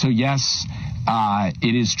 And so, yes,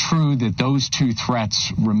 it is true that those 2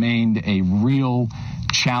 threats remained a real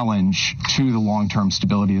challenge to the long-term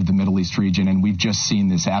stability of the Middle East region, and we've just seen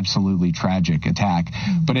this absolutely tragic attack.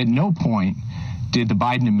 But at no point did the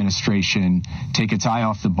Biden administration take its eye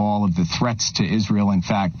off the ball of the threats to Israel. In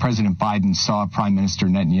fact, President Biden saw Prime Minister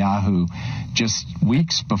Netanyahu just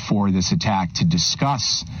weeks before this attack to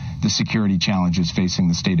discuss the security challenges facing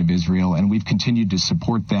the state of Israel, and we've continued to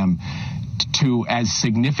support them to as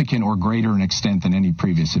significant or greater an extent than any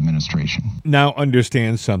previous administration. Now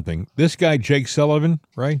understand something. This guy, Jake Sullivan,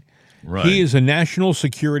 right? Right. He is a national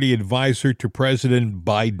security advisor to President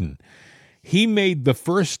Biden. He made the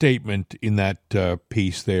first statement in that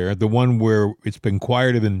piece there, the one where it's been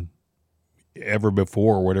quieter than ever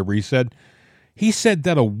before, or whatever he said. He said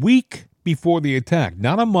that a week before the attack,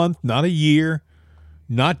 not a month, not a year,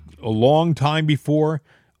 not a long time before,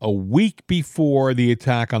 a week before the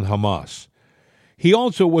attack on Hamas. He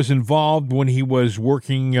also was involved when he was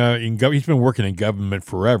working he's been working in government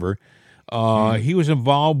forever. He was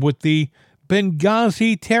involved with the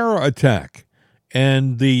Benghazi terror attack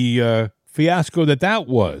and the fiasco that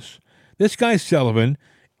was. This guy Sullivan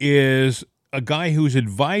is a guy who's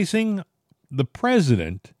advising the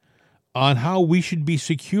president on how we should be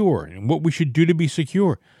secure and what we should do to be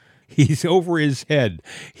secure. He's over his head.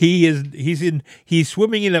 He's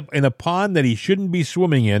swimming in a pond that he shouldn't be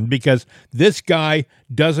swimming in because this guy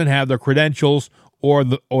doesn't have the credentials or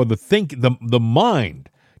the mind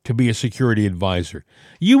to be a security advisor.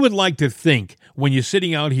 You would like to think when you're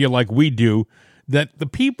sitting out here like we do that the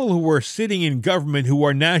people who are sitting in government who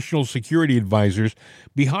are national security advisors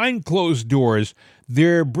behind closed doors,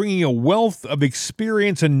 they're bringing a wealth of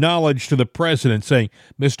experience and knowledge to the president, saying,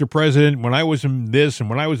 Mr. President, when I was in this and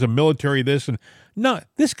when I was in military this, and no,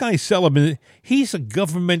 this guy Sullivan, he's a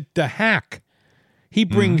government hack. He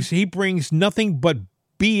brings nothing but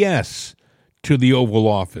BS to the Oval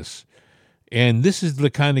Office. And this is the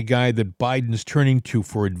kind of guy that Biden's turning to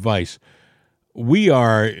for advice. We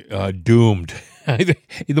are doomed.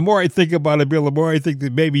 The more I think about it, Bill, the more I think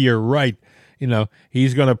that maybe you're right. You know,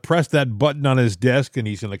 he's going to press that button on his desk and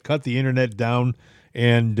he's going to cut the internet down,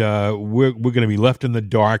 and we're going to be left in the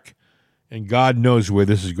dark, and God knows where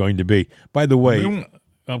this is going to be. By the way,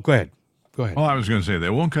 go ahead. Oh, I was going to say, they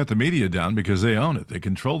won't cut the media down because they own it. They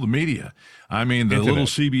control the media. I mean, the little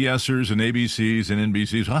CBSers and ABCs and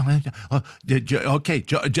NBCs. Okay,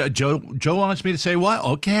 Joe wants me to say what?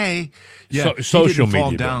 Okay. Yeah, social media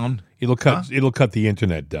fall down. It'll cut the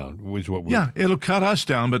internet down. Is what it'll cut us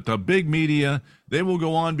down, but the big media, they will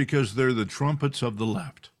go on because they're the trumpets of the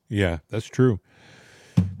left. Yeah, that's true.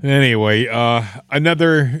 Anyway,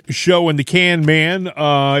 another show in the can, man.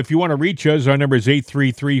 If you want to reach us, our number is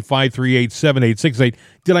 833-538-7868.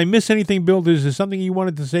 Did I miss anything, Bill? Is there something you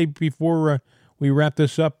wanted to say before we wrap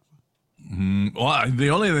this up? Well, the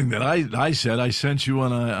only thing that I said, I sent you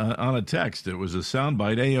on a text. It was a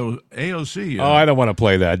soundbite, AOC. I don't want to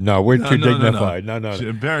play that. No, we're too dignified. No.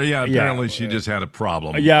 Apparently she just had a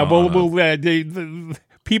problem.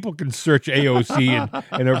 People can search AOC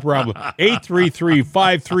and her problem.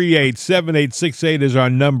 833-538-7868 is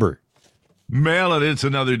our number. Mail at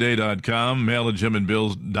it'sanotherday.com, mail at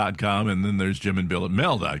jimandbill.com, and then there's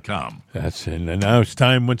jimandbill@mail.com. That's it. And now it's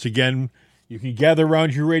time once again. You can gather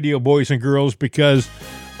around your radio, boys and girls, because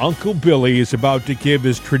Uncle Billy is about to give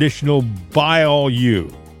his traditional "Buy All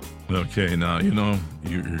You." Okay, now,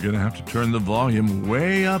 you're going to have to turn the volume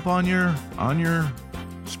way up on your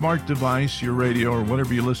smart device, your radio, or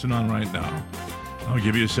whatever you listen on right now. I'll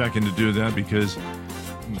give you a second to do that because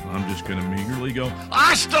I'm just going to meagerly go,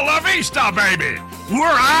 hasta la vista, baby! We're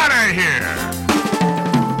out of here!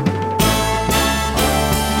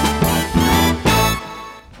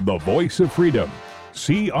 The voice of freedom.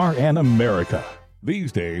 CRN America.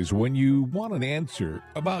 These days, when you want an answer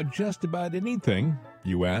about just about anything,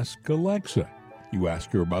 you ask Alexa. You ask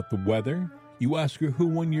her about the weather. You ask her who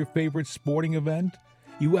won your favorite sporting event.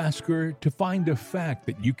 You ask her to find a fact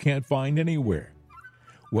that you can't find anywhere.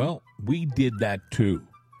 Well, we did that too.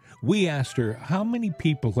 We asked her how many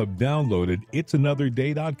people have downloaded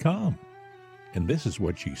it'sanotherday.com. And this is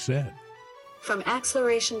what she said. From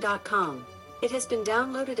acceleration.com. It has been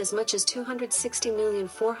downloaded as much as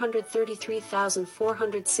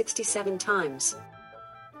 260,433,467 times.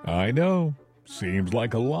 I know. Seems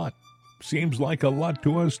like a lot. Seems like a lot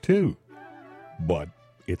to us, too. But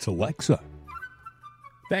it's Alexa.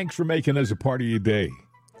 Thanks for making us a part of your day.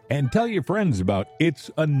 And tell your friends about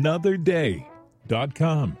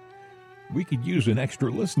it'sanotherday.com. We could use an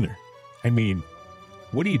extra listener. I mean,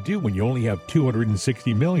 what do you do when you only have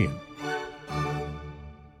 260 million?